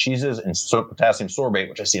meats and cheeses, and potassium sorbate,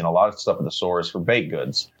 which I see in a lot of stuff at the stores for baked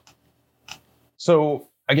goods. So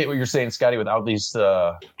I get what you're saying, Scotty. Without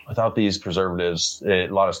these preservatives, a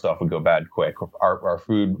lot of stuff would go bad quick. Our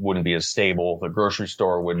food wouldn't be as stable. The grocery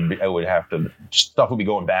store stuff would be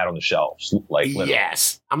going bad on the shelves.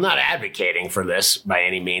 Yes, I'm not advocating for this by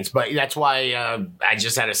any means, but that's why I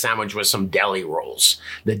just had a sandwich with some deli rolls.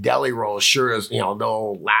 The deli rolls sure is,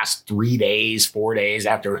 they'll last 3 days, 4 days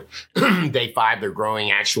after day 5. They're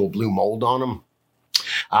growing actual blue mold on them.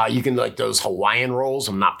 You can like those Hawaiian rolls.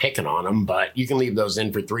 I'm not picking on them, but you can leave those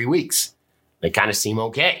in for 3 weeks. They kind of seem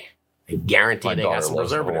okay. I guarantee they got some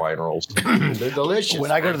preservative. Hawaiian rolls. They're delicious.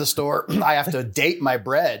 When I go to the store, I have to date my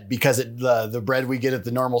bread because the bread we get at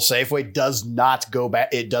the normal Safeway does not go bad.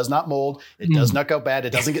 It does not mold. It does not go bad.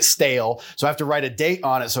 It doesn't get stale. So I have to write a date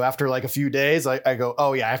on it. So after like a few days, I go,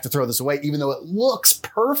 oh yeah, I have to throw this away, even though it looks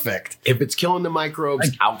perfect. If it's killing the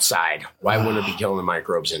microbes outside, why wouldn't it be killing the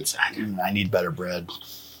microbes inside? I need better bread.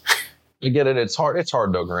 I get it. It's hard. It's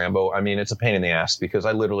hard though, Grambo. I mean, it's a pain in the ass because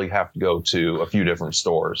I literally have to go to a few different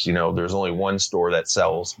stores. There's only one store that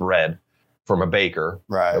sells bread from a baker,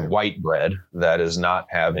 right? White bread that does not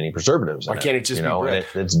have any preservatives. Why can't it just be bread?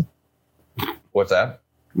 What's that?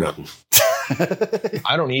 Nothing.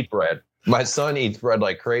 I don't eat bread. My son eats bread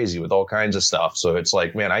like crazy with all kinds of stuff. So it's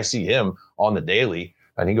like, man, I see him on the daily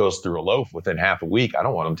and he goes through a loaf within half a week. I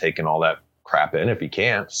don't want him taking all that crap in if he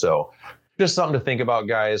can't. So just something to think about,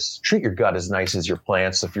 guys. Treat your gut as nice as your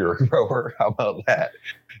plants if you're a grower. How about that?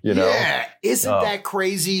 You know? Yeah. Isn't that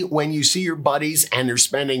crazy when you see your buddies and they're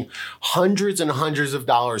spending hundreds and hundreds of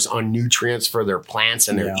dollars on nutrients for their plants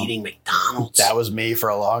and they're eating McDonald's? That was me for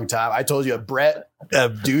a long time. I told you, Brett, a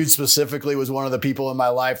dude specifically, was one of the people in my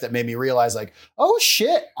life that made me realize, like, oh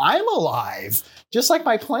shit, I'm alive. Just like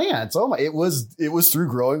my plants. Oh my, it was through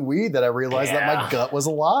growing weed that I realized that my gut was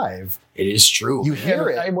alive. It is true. You hear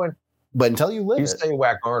it, but until you live you it. say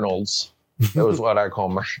Whack Arnold's. That was what I call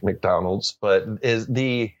my McDonald's, but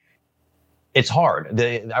it's hard.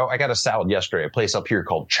 I got a salad yesterday, a place up here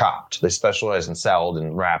called Chopped. They specialize in salad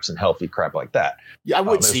and wraps and healthy crap like that. Yeah, I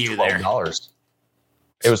would see you there. It was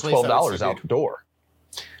 $12 out the door.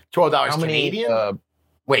 $12 Canadian?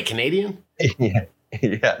 Wait, Canadian? Yeah.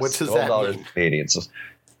 Yes. What does that mean? Canadian. So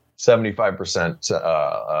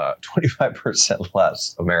 75%, 25%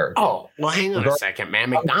 less American. Oh, well, hang on a second, man.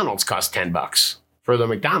 McDonald's costs $10 for the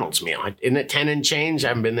McDonald's meal. Isn't it 10 and change? I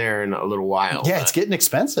haven't been there in a little while. Yeah, it's getting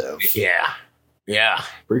expensive. Yeah.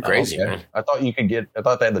 Pretty crazy, man. I thought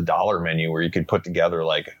they had the dollar menu where you could put together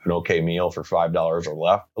like an okay meal for $5 or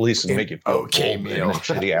less. At least it'd make you feel okay meal.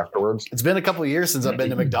 Shitty afterwards. It's been a couple of years since I've been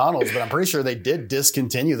to McDonald's, but I'm pretty sure they did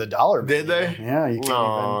discontinue the dollar menu. Did they? Yeah. You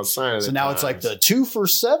can't so now it's like the 2 for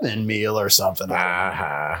 $7 meal or something.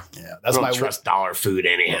 Yeah, that's I don't trust dollar food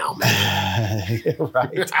anyhow, man.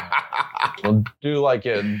 Right. Well, do like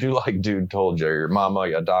dude told you, your mama,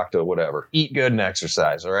 your doctor, whatever. Eat good and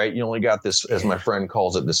exercise. All right. You only got this, as my friend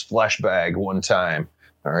calls it, this flesh bag one time.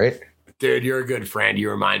 All right. Dude, you're a good friend. You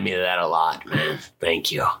remind me of that a lot, man.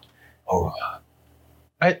 Thank you. Oh,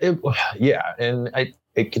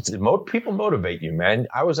 people motivate you, man.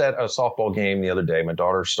 I was at a softball game the other day. My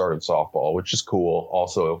daughter started softball, which is cool.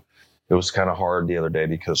 Also, it was kind of hard the other day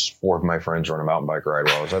because 4 of my friends were on a mountain bike ride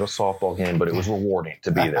while I was at a softball game, but it was rewarding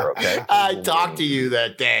to be there, okay? I talked to you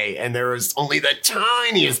that day, and there was only the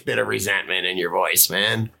tiniest bit of resentment in your voice,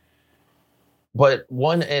 man. But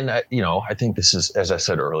I think this is, as I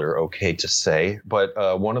said earlier, okay to say, but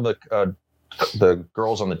one of the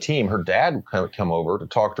girls on the team, her dad come over to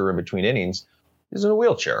talk to her in between innings. He's in a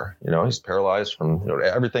wheelchair. He's paralyzed from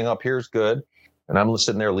everything up here is good. And I'm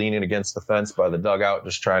sitting there leaning against the fence by the dugout,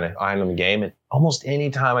 just trying to iron the game. And almost any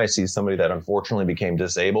time I see somebody that unfortunately became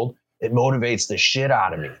disabled, it motivates the shit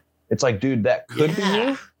out of me. It's like, dude, that could be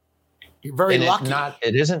you. You're very lucky.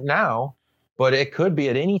 It isn't now, but it could be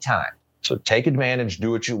at any time. So take advantage,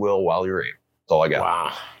 do what you will while you're able. That's all I got.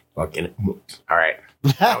 Wow. Fucking all right.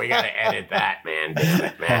 Now we got to edit that, man. Damn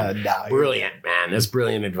it, man. Brilliant, man. That's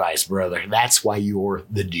brilliant advice, brother. That's why you're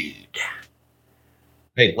the dude.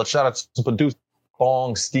 Hey, let's shout out to producer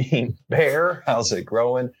Bong Steen Bear. How's it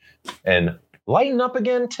growing? And lighten up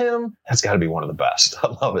again, Tim. That's got to be one of the best. I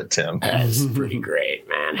love it, Tim. That's pretty great,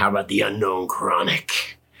 man. How about the Unknown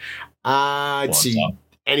Chronic? Let's see.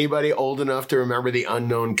 Anybody old enough to remember the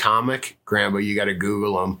Unknown Comic? Grandpa, you got to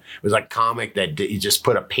Google him. It was like a comic that he just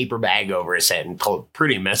put a paper bag over his head and told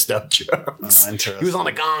pretty messed up jokes. He was on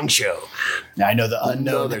the Gong Show. Now, I know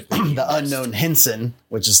the unknown Henson,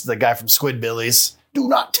 which is the guy from Squidbillies. Do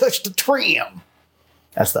not touch the tram.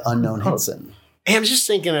 That's the unknown Henson. Hey, I was just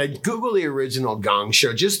thinking, Google the original Gong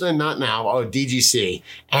Show, just not now, DGC,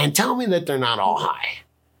 and tell me that they're not all high.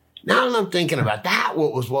 Now that I'm thinking about that,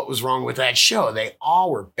 what was wrong with that show? They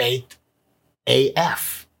all were baked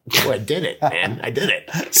AF. Oh, I did it, man. I did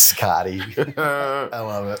it. Scotty. I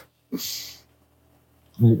love it.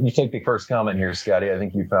 You take the first comment here, Scotty. I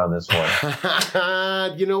think you found this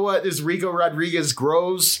one. You know what? This Rico Rodriguez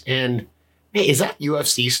grows. And hey, is that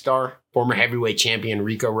UFC star, former heavyweight champion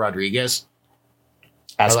Rico Rodriguez?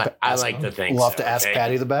 I like to think we'll have to ask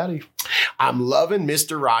Patty the Batty. I'm loving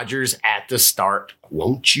Mr. Rogers at the start.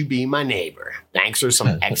 Won't you be my neighbor? Thanks for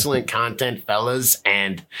some excellent content, fellas.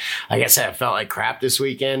 And like I said, I felt like crap this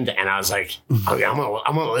weekend. And I was like, okay, I'm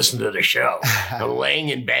gonna listen to the show. I'm laying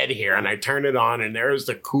in bed here and I turn it on and there's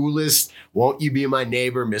the coolest Won't You Be My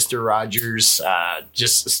Neighbor, Mr. Rogers,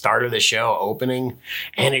 just the start of the show opening.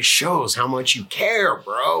 And it shows how much you care,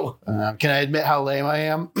 bro. Can I admit how lame I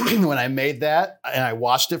am? When I made that and I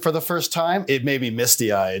watched it for the first time, it made me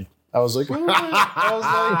misty-eyed. I was like,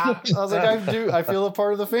 I feel a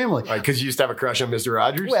part of the family. Because you used to have a crush on Mr.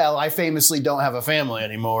 Rogers? Well, I famously don't have a family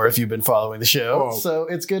anymore if you've been following the show. Oh. So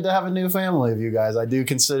it's good to have a new family of you guys. I do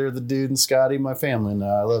consider the dude and Scotty my family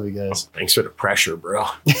now. I love you guys. Oh, thanks for the pressure, bro.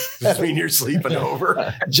 Does this mean you're sleeping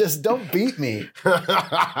over? Just don't beat me.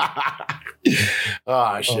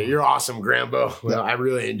 Oh, shit. You're awesome, Grambo. Well, I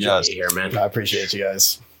really enjoy you here, man. I appreciate you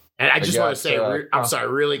guys. And I just want to say, I'm sorry,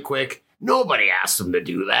 really quick. Nobody asked him to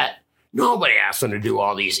do that. Nobody asked him to do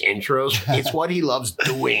all these intros. It's what he loves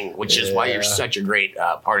doing, which is why you're such a great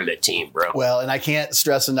part of the team, bro. Well, and I can't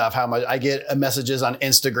stress enough how much I get messages on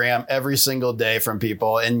Instagram every single day from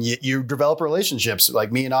people, and you develop relationships.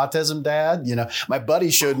 Like me and Autism Dad, my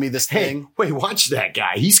buddy showed me this thing. Wait, watch that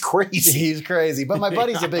guy. He's crazy. He's crazy. But my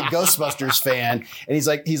buddy's a big Ghostbusters fan, and he's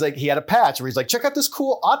like, he had a patch where he's like, check out this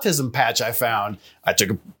cool autism patch I found. I took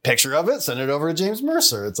a picture of it, sent it over to James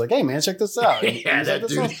Mercer. It's like, hey man, check this out. Yeah, that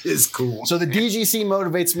dude is cool. So the DGC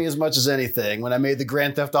motivates me as much as anything. When I made the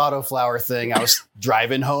Grand Theft Auto flower thing, I was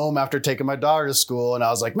driving home after taking my daughter to school, and I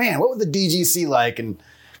was like, man, what would the DGC like? And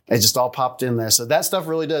it just all popped in there. So that stuff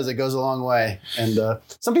really does. It goes a long way. And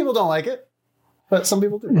some people don't like it, but some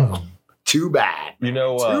people do. Too bad.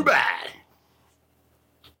 Too bad.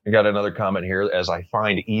 I got another comment here. As I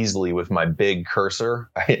find easily with my big cursor,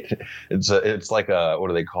 it's like what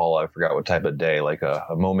do they call? I forgot what type of day. Like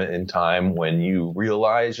a moment in time when you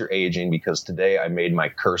realize you're aging, because today I made my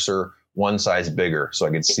cursor one size bigger so I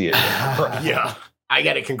could see it. Yeah, I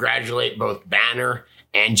got to congratulate both Banner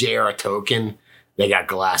and JR Token. They got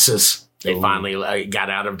glasses. They finally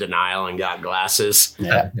got out of denial and got glasses.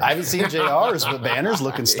 Yeah, I haven't seen JR's, but Banner's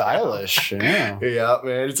looking stylish. Yeah,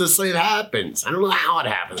 man. It's just it happens. I don't know how it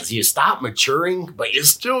happens. You stop maturing, but you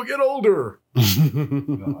still get older.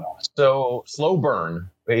 So slow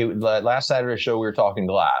burn. Last Saturday show we were talking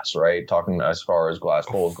glass, right? Talking as far as glass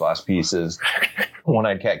bowls, glass pieces.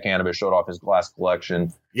 One-Eyed Cat Cannabis showed off his glass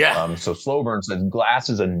collection. Yeah. So slow burn says glass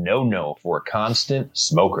is a no-no for a constant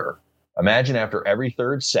smoker. Imagine after every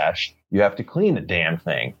third sesh, you have to clean the damn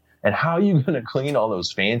thing. And how are you going to clean all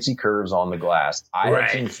those fancy curves on the glass? I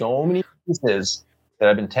have seen so many pieces that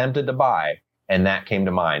I've been tempted to buy, and that came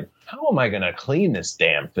to mind. How am I going to clean this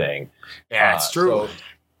damn thing? Yeah, it's true.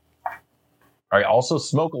 I also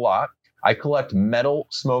smoke a lot. I collect metal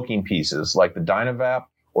smoking pieces like the Dynavap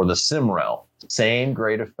or the Simrel. Same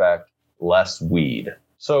great effect, less weed.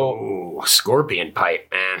 So, Scorpion pipe,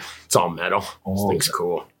 man. It's all metal. This thing's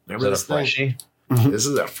cool. Remember this thing? This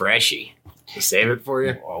is a freshie. To save it for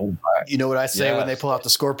you. Oh, you know what I say when they pull out the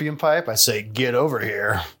Scorpion pipe? I say, get over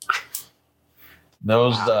here.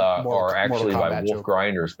 Those are actually by Wolf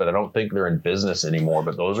Grinders, but I don't think they're in business anymore.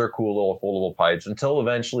 But those are cool little foldable pipes until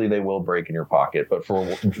eventually they will break in your pocket. But for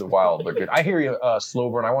a while, they're good. I hear you,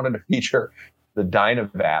 Slowburn. I wanted to feature the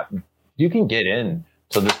Dynavap. You can get in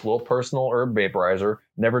to this little personal herb vaporizer,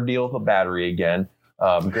 never deal with a battery again.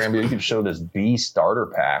 Granby, you can show this B starter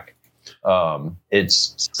pack.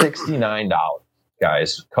 It's $69,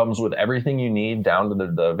 guys. Comes with everything you need, down to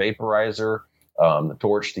the vaporizer, the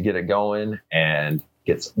torch to get it going, and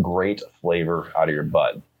gets great flavor out of your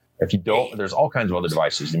bud. If you don't, there's all kinds of other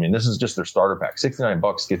devices. I mean, this is just their starter pack.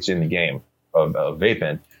 $69 gets you in the game of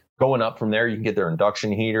vaping. Going up from there, you can get their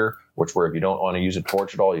induction heater, which where if you don't want to use a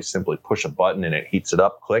torch at all, you simply push a button and it heats it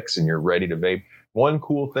up, clicks, and you're ready to vape. One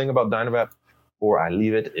cool thing about Dynavap, before I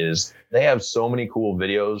leave it, is they have so many cool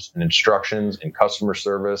videos and instructions and customer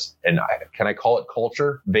service. And can I call it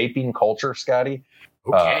culture? Vaping culture, Scotty?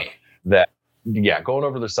 Okay. Going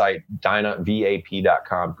over the site,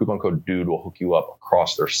 dynavap.com, coupon code DUDE will hook you up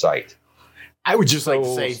across their site. I would just like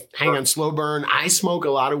to say, hang on, slow burn. I smoke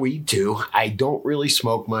a lot of weed too. I don't really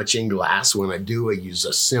smoke much in glass. When I do, I use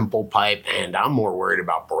a simple pipe, and I'm more worried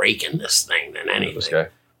about breaking this thing than anything. Okay.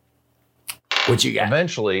 What you got?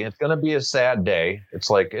 Eventually, it's going to be a sad day.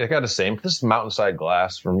 It's like, I got to say, this is mountainside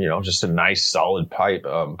glass from, just a nice solid pipe.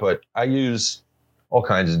 But I use all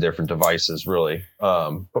kinds of different devices, really.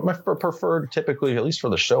 But my preferred, typically, at least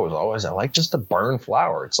for the show, is always, I like just to burn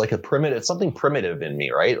flower. It's like it's something primitive in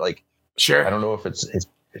me, right? Like, sure. I don't know if it's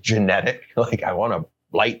genetic. Like, I want to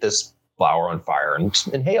light this flower on fire and just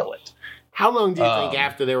inhale it. How long do you think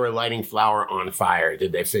after they were lighting flower on fire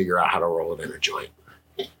did they figure out how to roll it in a joint?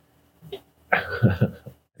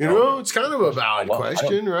 It's kind of a valid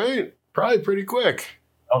question, right? Probably pretty quick.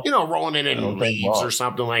 Rolling it in leaves or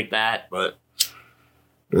something like that. But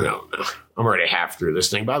no, I'm already half through this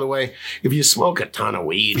thing. By the way, if you smoke a ton of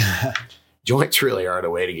weed, joints really are the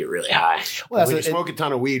way to get really high. Well, when you smoke a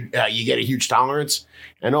ton of weed, you get a huge tolerance,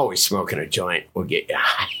 and always smoking a joint will get you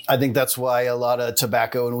high. I think that's why a lot of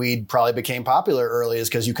tobacco and weed probably became popular early, is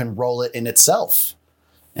because you can roll it in itself.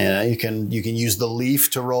 You can use the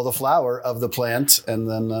leaf to roll the flower of the plant, and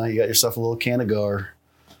then you got yourself a little can of gar.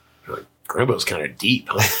 Grimbo's kind of deep,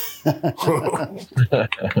 huh?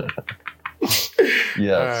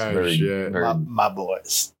 Yes, very. My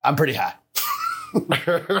boys. I'm pretty high.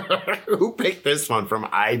 Who picked this one from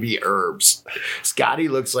Ivy Herbs? Scotty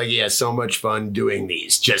looks like he has so much fun doing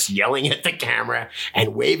these, just yelling at the camera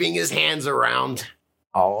and waving his hands around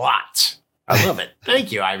a lot. I love it.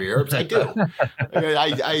 Thank you, Ivy Herbs. I do.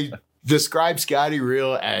 I describe Scotty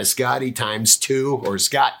Real as Scotty times 2 or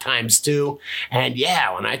Scott times 2. And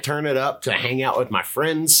yeah, when I turn it up to hang out with my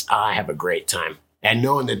friends, I have a great time. And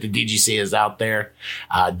knowing that the DGC is out there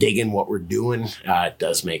digging what we're doing, it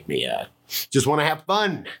does make me just want to have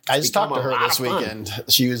fun. I just talked to her this weekend.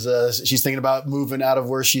 She's thinking about moving out of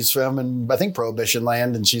where she's from, and I think Prohibition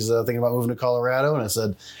land, and she's thinking about moving to Colorado. And I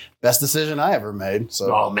said, best decision I ever made.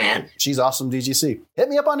 So, oh man, she's awesome. DGC, hit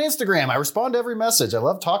me up on Instagram. I respond to every message. I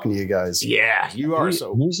love talking to you guys. Yeah, you are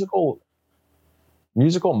so musical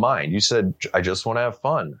mind. You said, I just want to have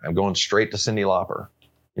fun. I'm going straight to Cyndi Lauper.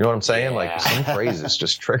 You know what I'm saying? Yeah. Like some phrases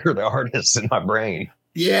just trigger the artists in my brain.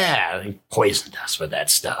 Yeah, they poisoned us with that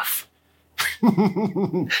stuff.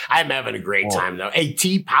 I'm having a great time though. Hey,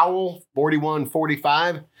 T Powell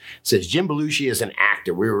 4145 says Jim Belushi is an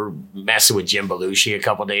actor. We were messing with Jim Belushi a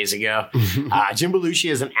couple days ago. Jim Belushi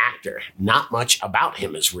is an actor. Not much about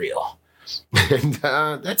him is real. And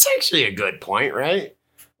that's actually a good point, right?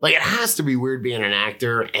 Like it has to be weird being an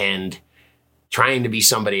actor and trying to be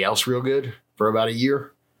somebody else real good for about a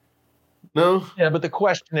year. No? Yeah, but the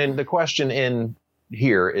question in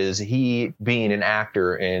here is he being an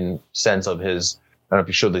actor in sense of his, I don't know if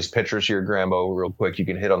you showed these pictures here, Grambo, real quick. You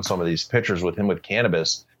can hit on some of these pictures with him with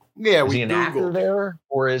cannabis. Yeah, is he an actor there,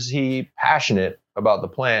 or is he passionate about the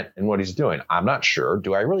plant and what he's doing? I'm not sure.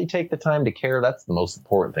 Do I really take the time to care? That's the most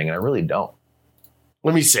important thing, and I really don't.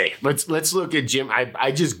 Let me see. Let's look at Jim.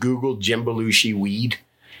 I just Googled Jim Belushi weed,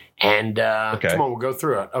 and Okay. Come on, we'll go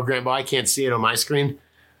through it. Oh, Grambo, I can't see it on my screen,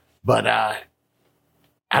 but I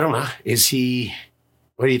don't know. Is he?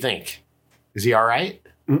 What do you think? Is he all right?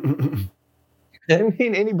 I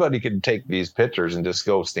mean, anybody could take these pictures and just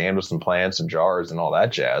go stand with some plants and jars and all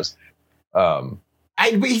that jazz. You know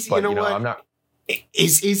what? I'm not.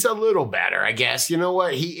 He's a little better, I guess. You know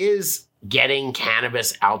what? He is getting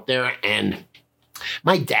cannabis out there, and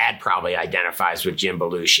my dad probably identifies with Jim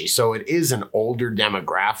Belushi, so it is an older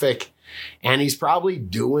demographic. And he's probably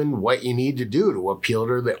doing what you need to do to appeal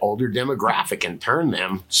to the older demographic and turn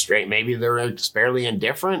them straight. Maybe they're fairly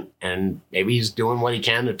indifferent, and maybe he's doing what he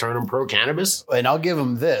can to turn them pro-cannabis. And I'll give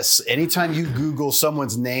him this. Anytime you Google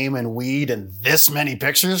someone's name and weed and this many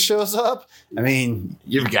pictures shows up, I mean...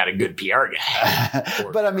 You've got a good PR guy.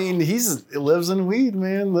 But I mean, he lives in weed,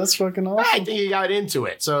 man. That's fucking awesome. I think he got into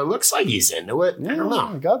it. So it looks like he's into it. Yeah, I don't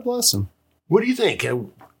know. God bless him. What do you think?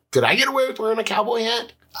 Could I get away with wearing a cowboy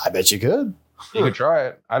hat? I bet you could. You could try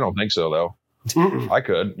it. I don't think so, though. I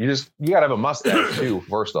could. You gotta have a mustache too.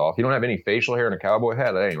 First off, you don't have any facial hair and a cowboy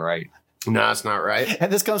hat. That ain't right. No, that's not right. And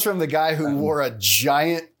this comes from the guy who wore a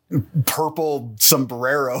giant purple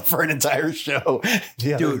sombrero for an entire show.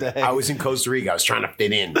 Dude, I was in Costa Rica. I was trying to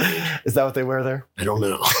fit in. Is that what they wear there? I don't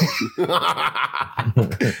know.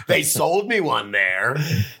 They sold me one there.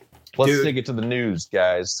 Let's take it to the news,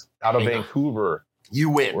 guys. Out of Vancouver. You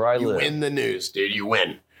win. Where I live. Win the news, dude. You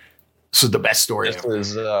win. This is the best story this ever.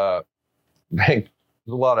 Is, there's a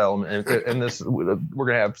lot of elements, and this we're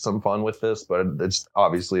gonna have some fun with this, but it's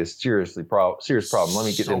obviously a serious problem. Let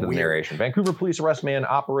me get into the narration. Vancouver police arrest man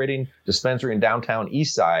operating dispensary in downtown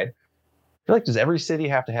East Side. I feel like, does every city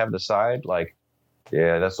have to have the side? Like,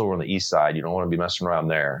 yeah, that's over on the East Side. You don't want to be messing around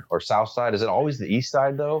there. Or South Side. Is it always the East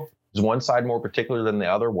Side though? Is one side more particular than the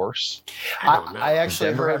other? Worse? I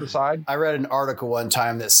actually I read an article one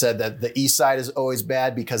time that said that the East Side is always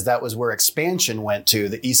bad because that was where expansion went to.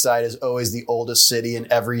 The East Side is always the oldest city in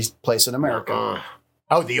every place in America.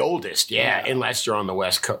 Oh, the oldest, yeah. Unless you're on the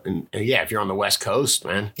West Coast. Yeah, if you're on the West Coast,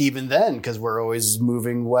 man. Even then, because we're always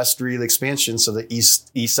moving westerly expansion, so the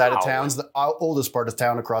east side of town's the oldest part of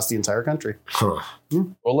town across the entire country. Huh.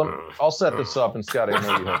 Well, I'll set this up, and Scott, I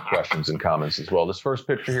know you have questions and comments as well. This first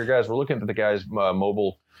picture here, guys, we're looking at the guy's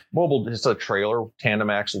mobile. It's a trailer, tandem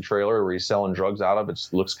axle trailer, where he's selling drugs out of. It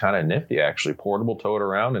looks kind of nifty, actually. Portable, tow it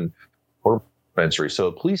around, and portable dispensary. So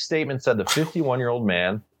a police statement said the 51-year-old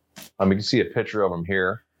man, you can see a picture of him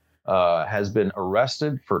here, has been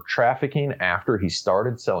arrested for trafficking after he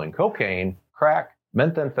started selling cocaine, crack,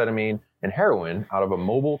 methamphetamine, and heroin out of a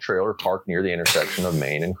mobile trailer parked near the intersection of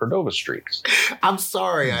Main and Cordova Streets. I'm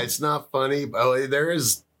sorry, it's not funny, but there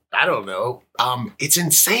is, I don't know. It's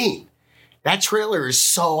insane. That trailer is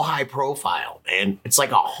so high profile, man. It's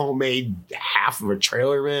like a homemade half of a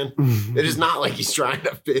trailer, man. It is not like he's trying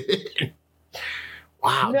to fit in.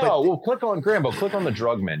 Wow. No, well, click on Grambo. Click on the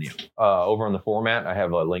drug menu over on the format. I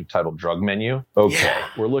have a link titled "Drug Menu." Okay, Yeah.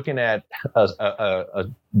 we're looking at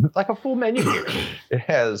like a full menu here. It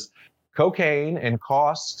has cocaine and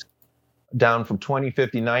cost down from 20,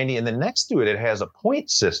 50, 90, and then next to it, it has a point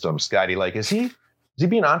system. Scotty, like, is he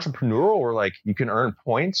being entrepreneurial, or like you can earn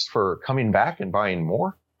points for coming back and buying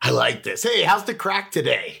more? I like this. Hey, how's the crack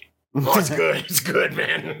today? Oh, it's good. It's good,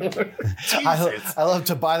 man. I love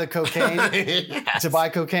to buy the cocaine. Yes. To buy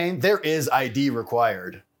cocaine, there is ID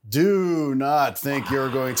required. Do not think you're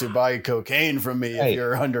going to buy cocaine from me if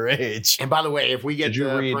you're underage. And by the way, if we get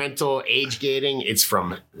the parental age gating, it's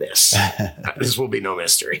from this. This will be no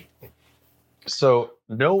mystery. So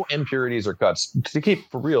no impurities or cuts. To keep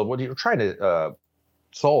for real, what you're trying to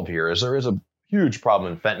solve here is there is a huge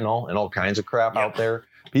problem in fentanyl and all kinds of crap out there.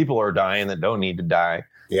 People are dying that don't need to die.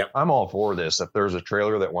 Yep. I'm all for this. If there's a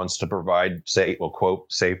trailer that wants to provide, say, well, quote,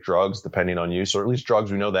 safe drugs, depending on use, or at least drugs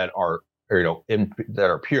we know that are, that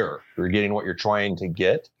are pure, you're getting what you're trying to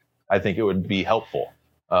get, I think it would be helpful.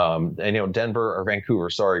 And, Denver or Vancouver,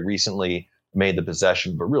 recently made the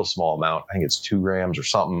possession of a real small amount. I think it's 2 grams or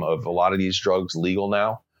something of a lot of these drugs legal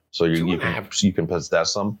now. So you can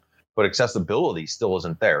possess them, but accessibility still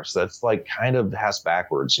isn't there. So that's like kind of ass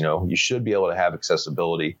backwards. You should be able to have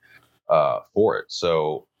accessibility for it.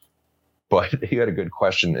 So, but you had a good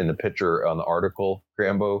question in the picture on the article,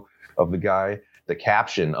 Grambo, of the guy. The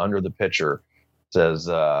caption under the picture says,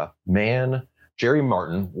 man, Jerry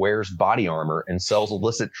Martin wears body armor and sells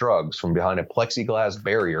illicit drugs from behind a plexiglass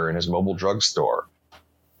barrier in his mobile drugstore.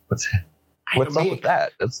 What's up with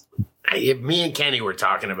that? Me and Kenny were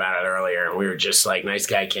talking about it earlier, and we were just like, nice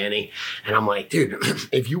guy, Kenny. And I'm like, dude,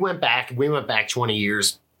 if we went back 20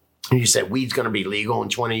 years, and you said weed's going to be legal in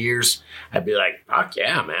 20 years, I'd be like, fuck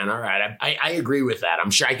yeah, man. All right. I agree with that.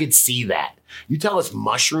 I'm sure I could see that. You tell us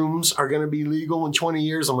mushrooms are going to be legal in 20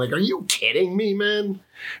 years. I'm like, are you kidding me, man?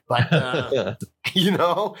 But, and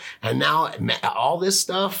now all this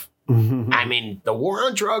stuff, I mean, the war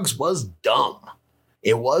on drugs was dumb.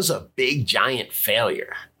 It was a big, giant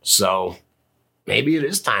failure. So maybe it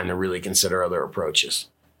is time to really consider other approaches.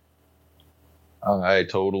 I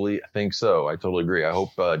totally think so. I totally agree. I hope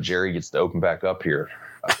Jerry gets to open back up here.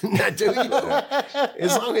 As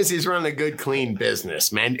long as he's running a good, clean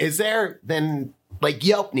business, man. Then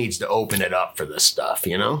Yelp needs to open it up for this stuff,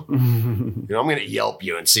 I'm going to Yelp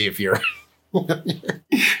you and see if your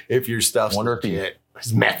stuff's legit.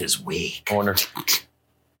 His meth is weak. I wonder if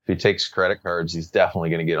he takes credit cards, he's definitely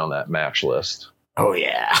going to get on that match list. Oh,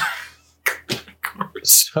 yeah.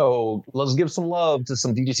 So let's give some love to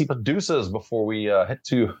some DGC producers before we hit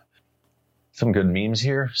to some good memes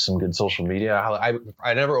here, some good social media.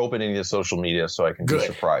 I never open any of the social media, so I can be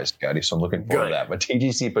surprised, Scotty. So I'm looking forward to that. But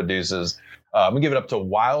TGC producers, I'm going to give it up to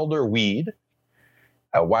Wilder Weed.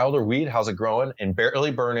 Wilder Weed, how's it growing? And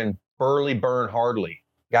Barely Burning, Burly Burn Hardly.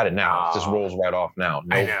 Got it now. It just rolls right off now.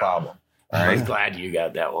 No problem. All right. I'm glad you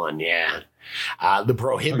got that one. Yeah. The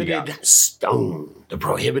Prohibited Stone. The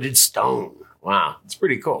Prohibited Stone. Wow, it's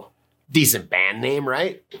pretty cool. Decent band name,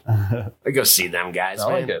 right? I go see them guys, man.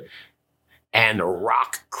 I like it. And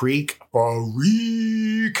Rock Creek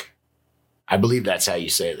Freak. I believe that's how you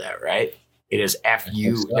say that, right? It is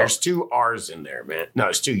F-U. So. There's 2 R's in there, man. No,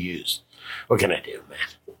 it's 2 U's. What can I do,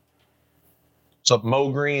 man? So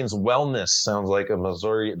Mo Green's Wellness sounds like a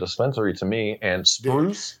Missouri dispensary to me. And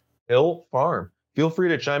Spruce Hill Farm. Feel free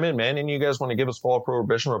to chime in, man. And you guys want to give us fall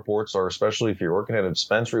prohibition reports, or especially if you're working at a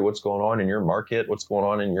dispensary, what's going on in your market, what's going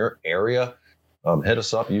on in your area, hit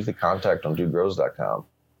us up. Use the contact on dudegrows.com.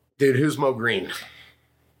 Dude, who's Mo Green?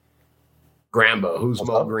 Grambo, who's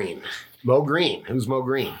Mo Green? Mo Green, who's Mo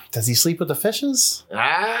Green? Does he sleep with the fishes?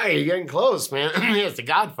 You're getting close, man. He's the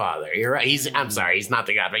Godfather. You're right. I'm sorry, he's not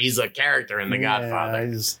the Godfather. He's a character in the Godfather.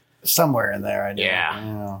 He's somewhere in there.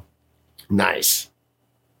 Yeah. Nice.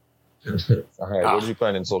 All right, what did you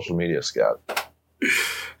find in social media, Scott?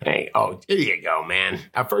 Hey, here you go, man.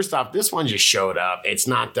 First off, this one just showed up. It's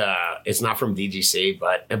not from DGC,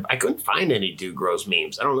 but I couldn't find any Dude Grows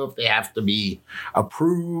memes. I don't know if they have to be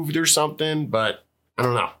approved or something, but I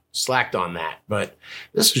don't know. Slacked on that, but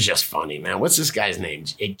this was just funny, man. What's this guy's name?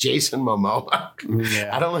 Jason Momoa. Yeah.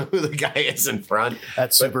 I don't know who the guy is in front.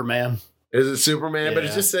 That's Superman. Is it Superman? Yeah. But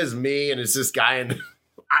it just says me, and it's this guy in.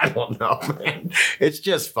 I don't know, man. It's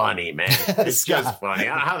just funny, man. It's just funny.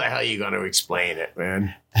 How the hell are you going to explain it,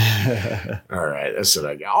 man? All right, that's what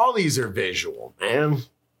I got. All these are visual, man.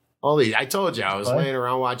 All these. I told you I was laying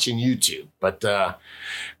around watching YouTube, but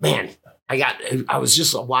man, I was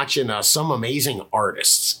just watching some amazing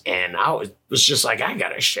artists, and I was just like, I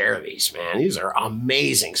gotta share these, man. These are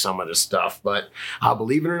amazing, some of the stuff. But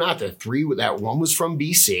believe it or not, that one was from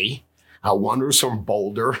BC, one was from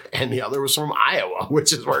Boulder, and the other was from Iowa,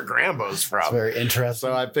 which is where Grambo's from. It's very interesting.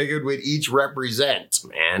 So I figured we'd each represent,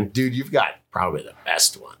 man. Dude, you've got probably the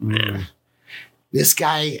best one, man. This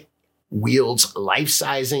guy wields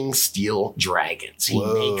life-sizing steel dragons. He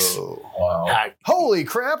makes holy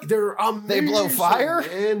crap! They're amazing. They blow fire,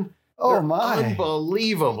 man. Oh They're my!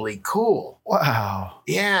 Unbelievably cool. Wow.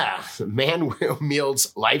 Yeah, man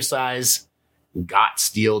wields life-size got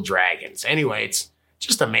steel dragons. Anyway, it's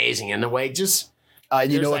just amazing in the way. Just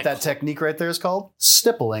you know what that technique right there is called?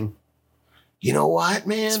 Stippling. You know what,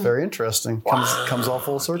 man? It's very interesting. Comes all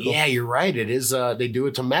full circle. Yeah, you're right. It is. They do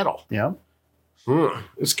it to metal. Yeah.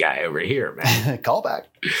 This guy over here, man. Call back.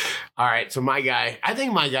 All right, so I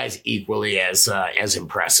think my guy's equally as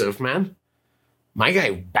impressive, man. My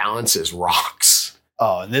guy balances rocks.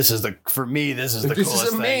 Oh, and this is the coolest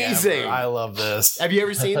amazing. thing ever. I love this. Have you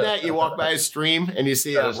ever seen that? You walk by a stream and you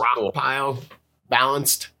see a rock pile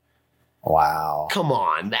balanced. Wow. Come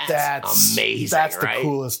on, that's amazing. That's the right?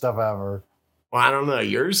 coolest stuff ever. Well, I don't know.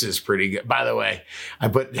 Yours is pretty good. By the way, I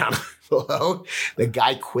put down below, the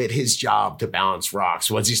guy quit his job to balance rocks.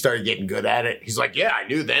 Once he started getting good at it, he's like, yeah, I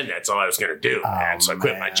knew then that's all I was going to do. Man. So I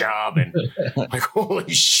quit my job and like,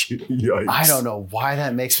 holy shit. Yikes. I don't know why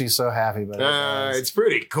that makes me so happy, but it's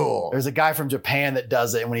pretty cool. There's a guy from Japan that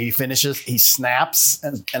does it. And when he finishes, he snaps.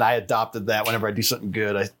 And I adopted that. Whenever I do something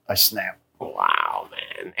good, I snap. Wow,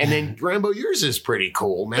 man. And then Rambo, yours is pretty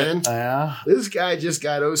cool, man. Yeah. This guy just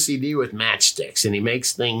got OCD with matchsticks and he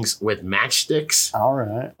makes things with matchsticks. All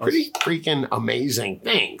right. Pretty freaking amazing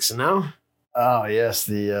things, no? Oh, yes.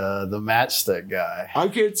 The matchstick guy. I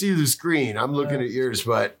can't see the screen. I'm looking at yours,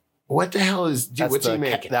 but what the hell what's he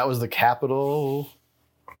making? That was the capital.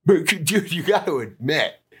 Dude, you got to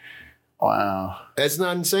admit. Wow. That's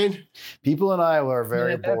not insane? People in Iowa are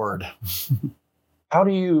very bored. How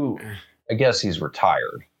do you... I guess he's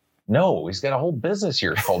retired. No, he's got a whole business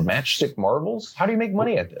here called Matchstick Marvels. How do you make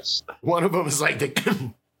money at this? One of them is like the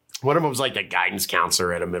guidance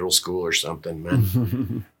counselor at a middle school or something,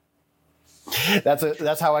 man.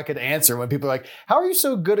 That's how I could answer when people are like, "How are you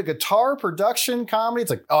so good at guitar production comedy?"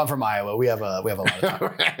 It's like, "Oh, I'm from Iowa. We have a lot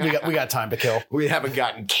of time. we got time to kill. We haven't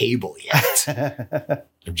gotten cable yet."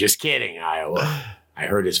 I'm just kidding, Iowa. I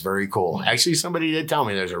heard it's very cool. Actually, somebody did tell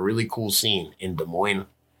me there's a really cool scene in Des Moines.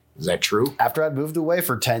 Is that true? After I'd moved away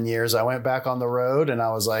for 10 years, I went back on the road and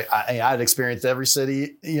I was like, I'd experienced every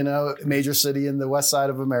city, major city in the west side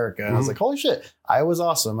of America. And I was like, holy shit, Iowa's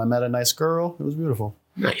awesome. I met a nice girl. It was beautiful.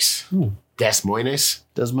 Nice. Des Moines?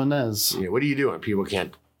 Des Moines. Yeah, what are you doing? People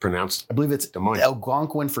can't pronounce. I believe it's Des Moines.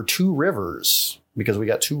 Algonquin for two rivers because we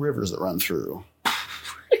got two rivers that run through.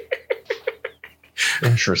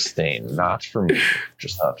 Interesting. Not for me.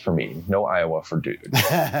 Just not for me. No Iowa for dude.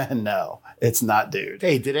 No, it's not dude.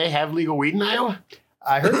 Hey, did they have legal weed in Iowa?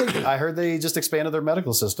 I heard they just expanded their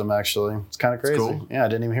medical system, actually. It's kind of crazy. Cool. Yeah, I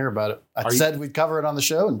didn't even hear about it. I said we'd cover it on the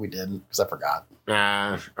show, and we didn't because I forgot.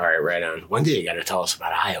 All right, right on. One day you got to tell us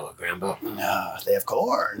about Iowa, Grambo. They have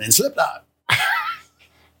corn and Slipknot.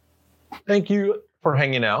 Thank you for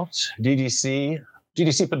hanging out.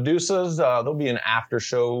 GDC producers, there'll be an after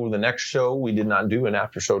show. The next show, we did not do an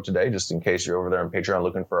after show today, just in case you're over there on Patreon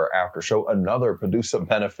looking for our after show. Another producer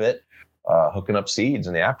benefit, hooking up seeds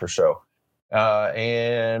in the after show.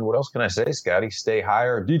 And what else can I say, Scotty? Stay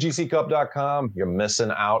higher. DGCcup.com. You're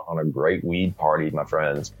missing out on a great weed party, my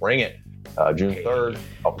friends. Bring it. June 3rd,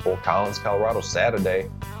 up at Fort Collins, Colorado, Saturday.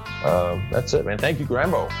 That's it, man. Thank you,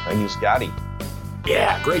 Grambo. Thank you, Scotty.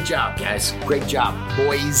 Yeah, great job, guys. Great job,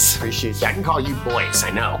 boys. Appreciate you. I can call you boys,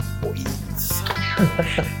 I know. Boys.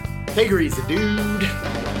 Take her easy, dude.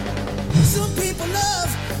 Some people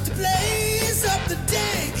love to blaze up the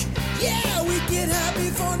dank. Yeah, we get high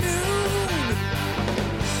before noon.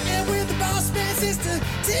 And when the boss man says to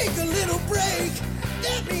take a little break,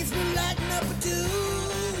 that means we lighten up a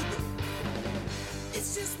tube.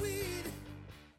 It's just we.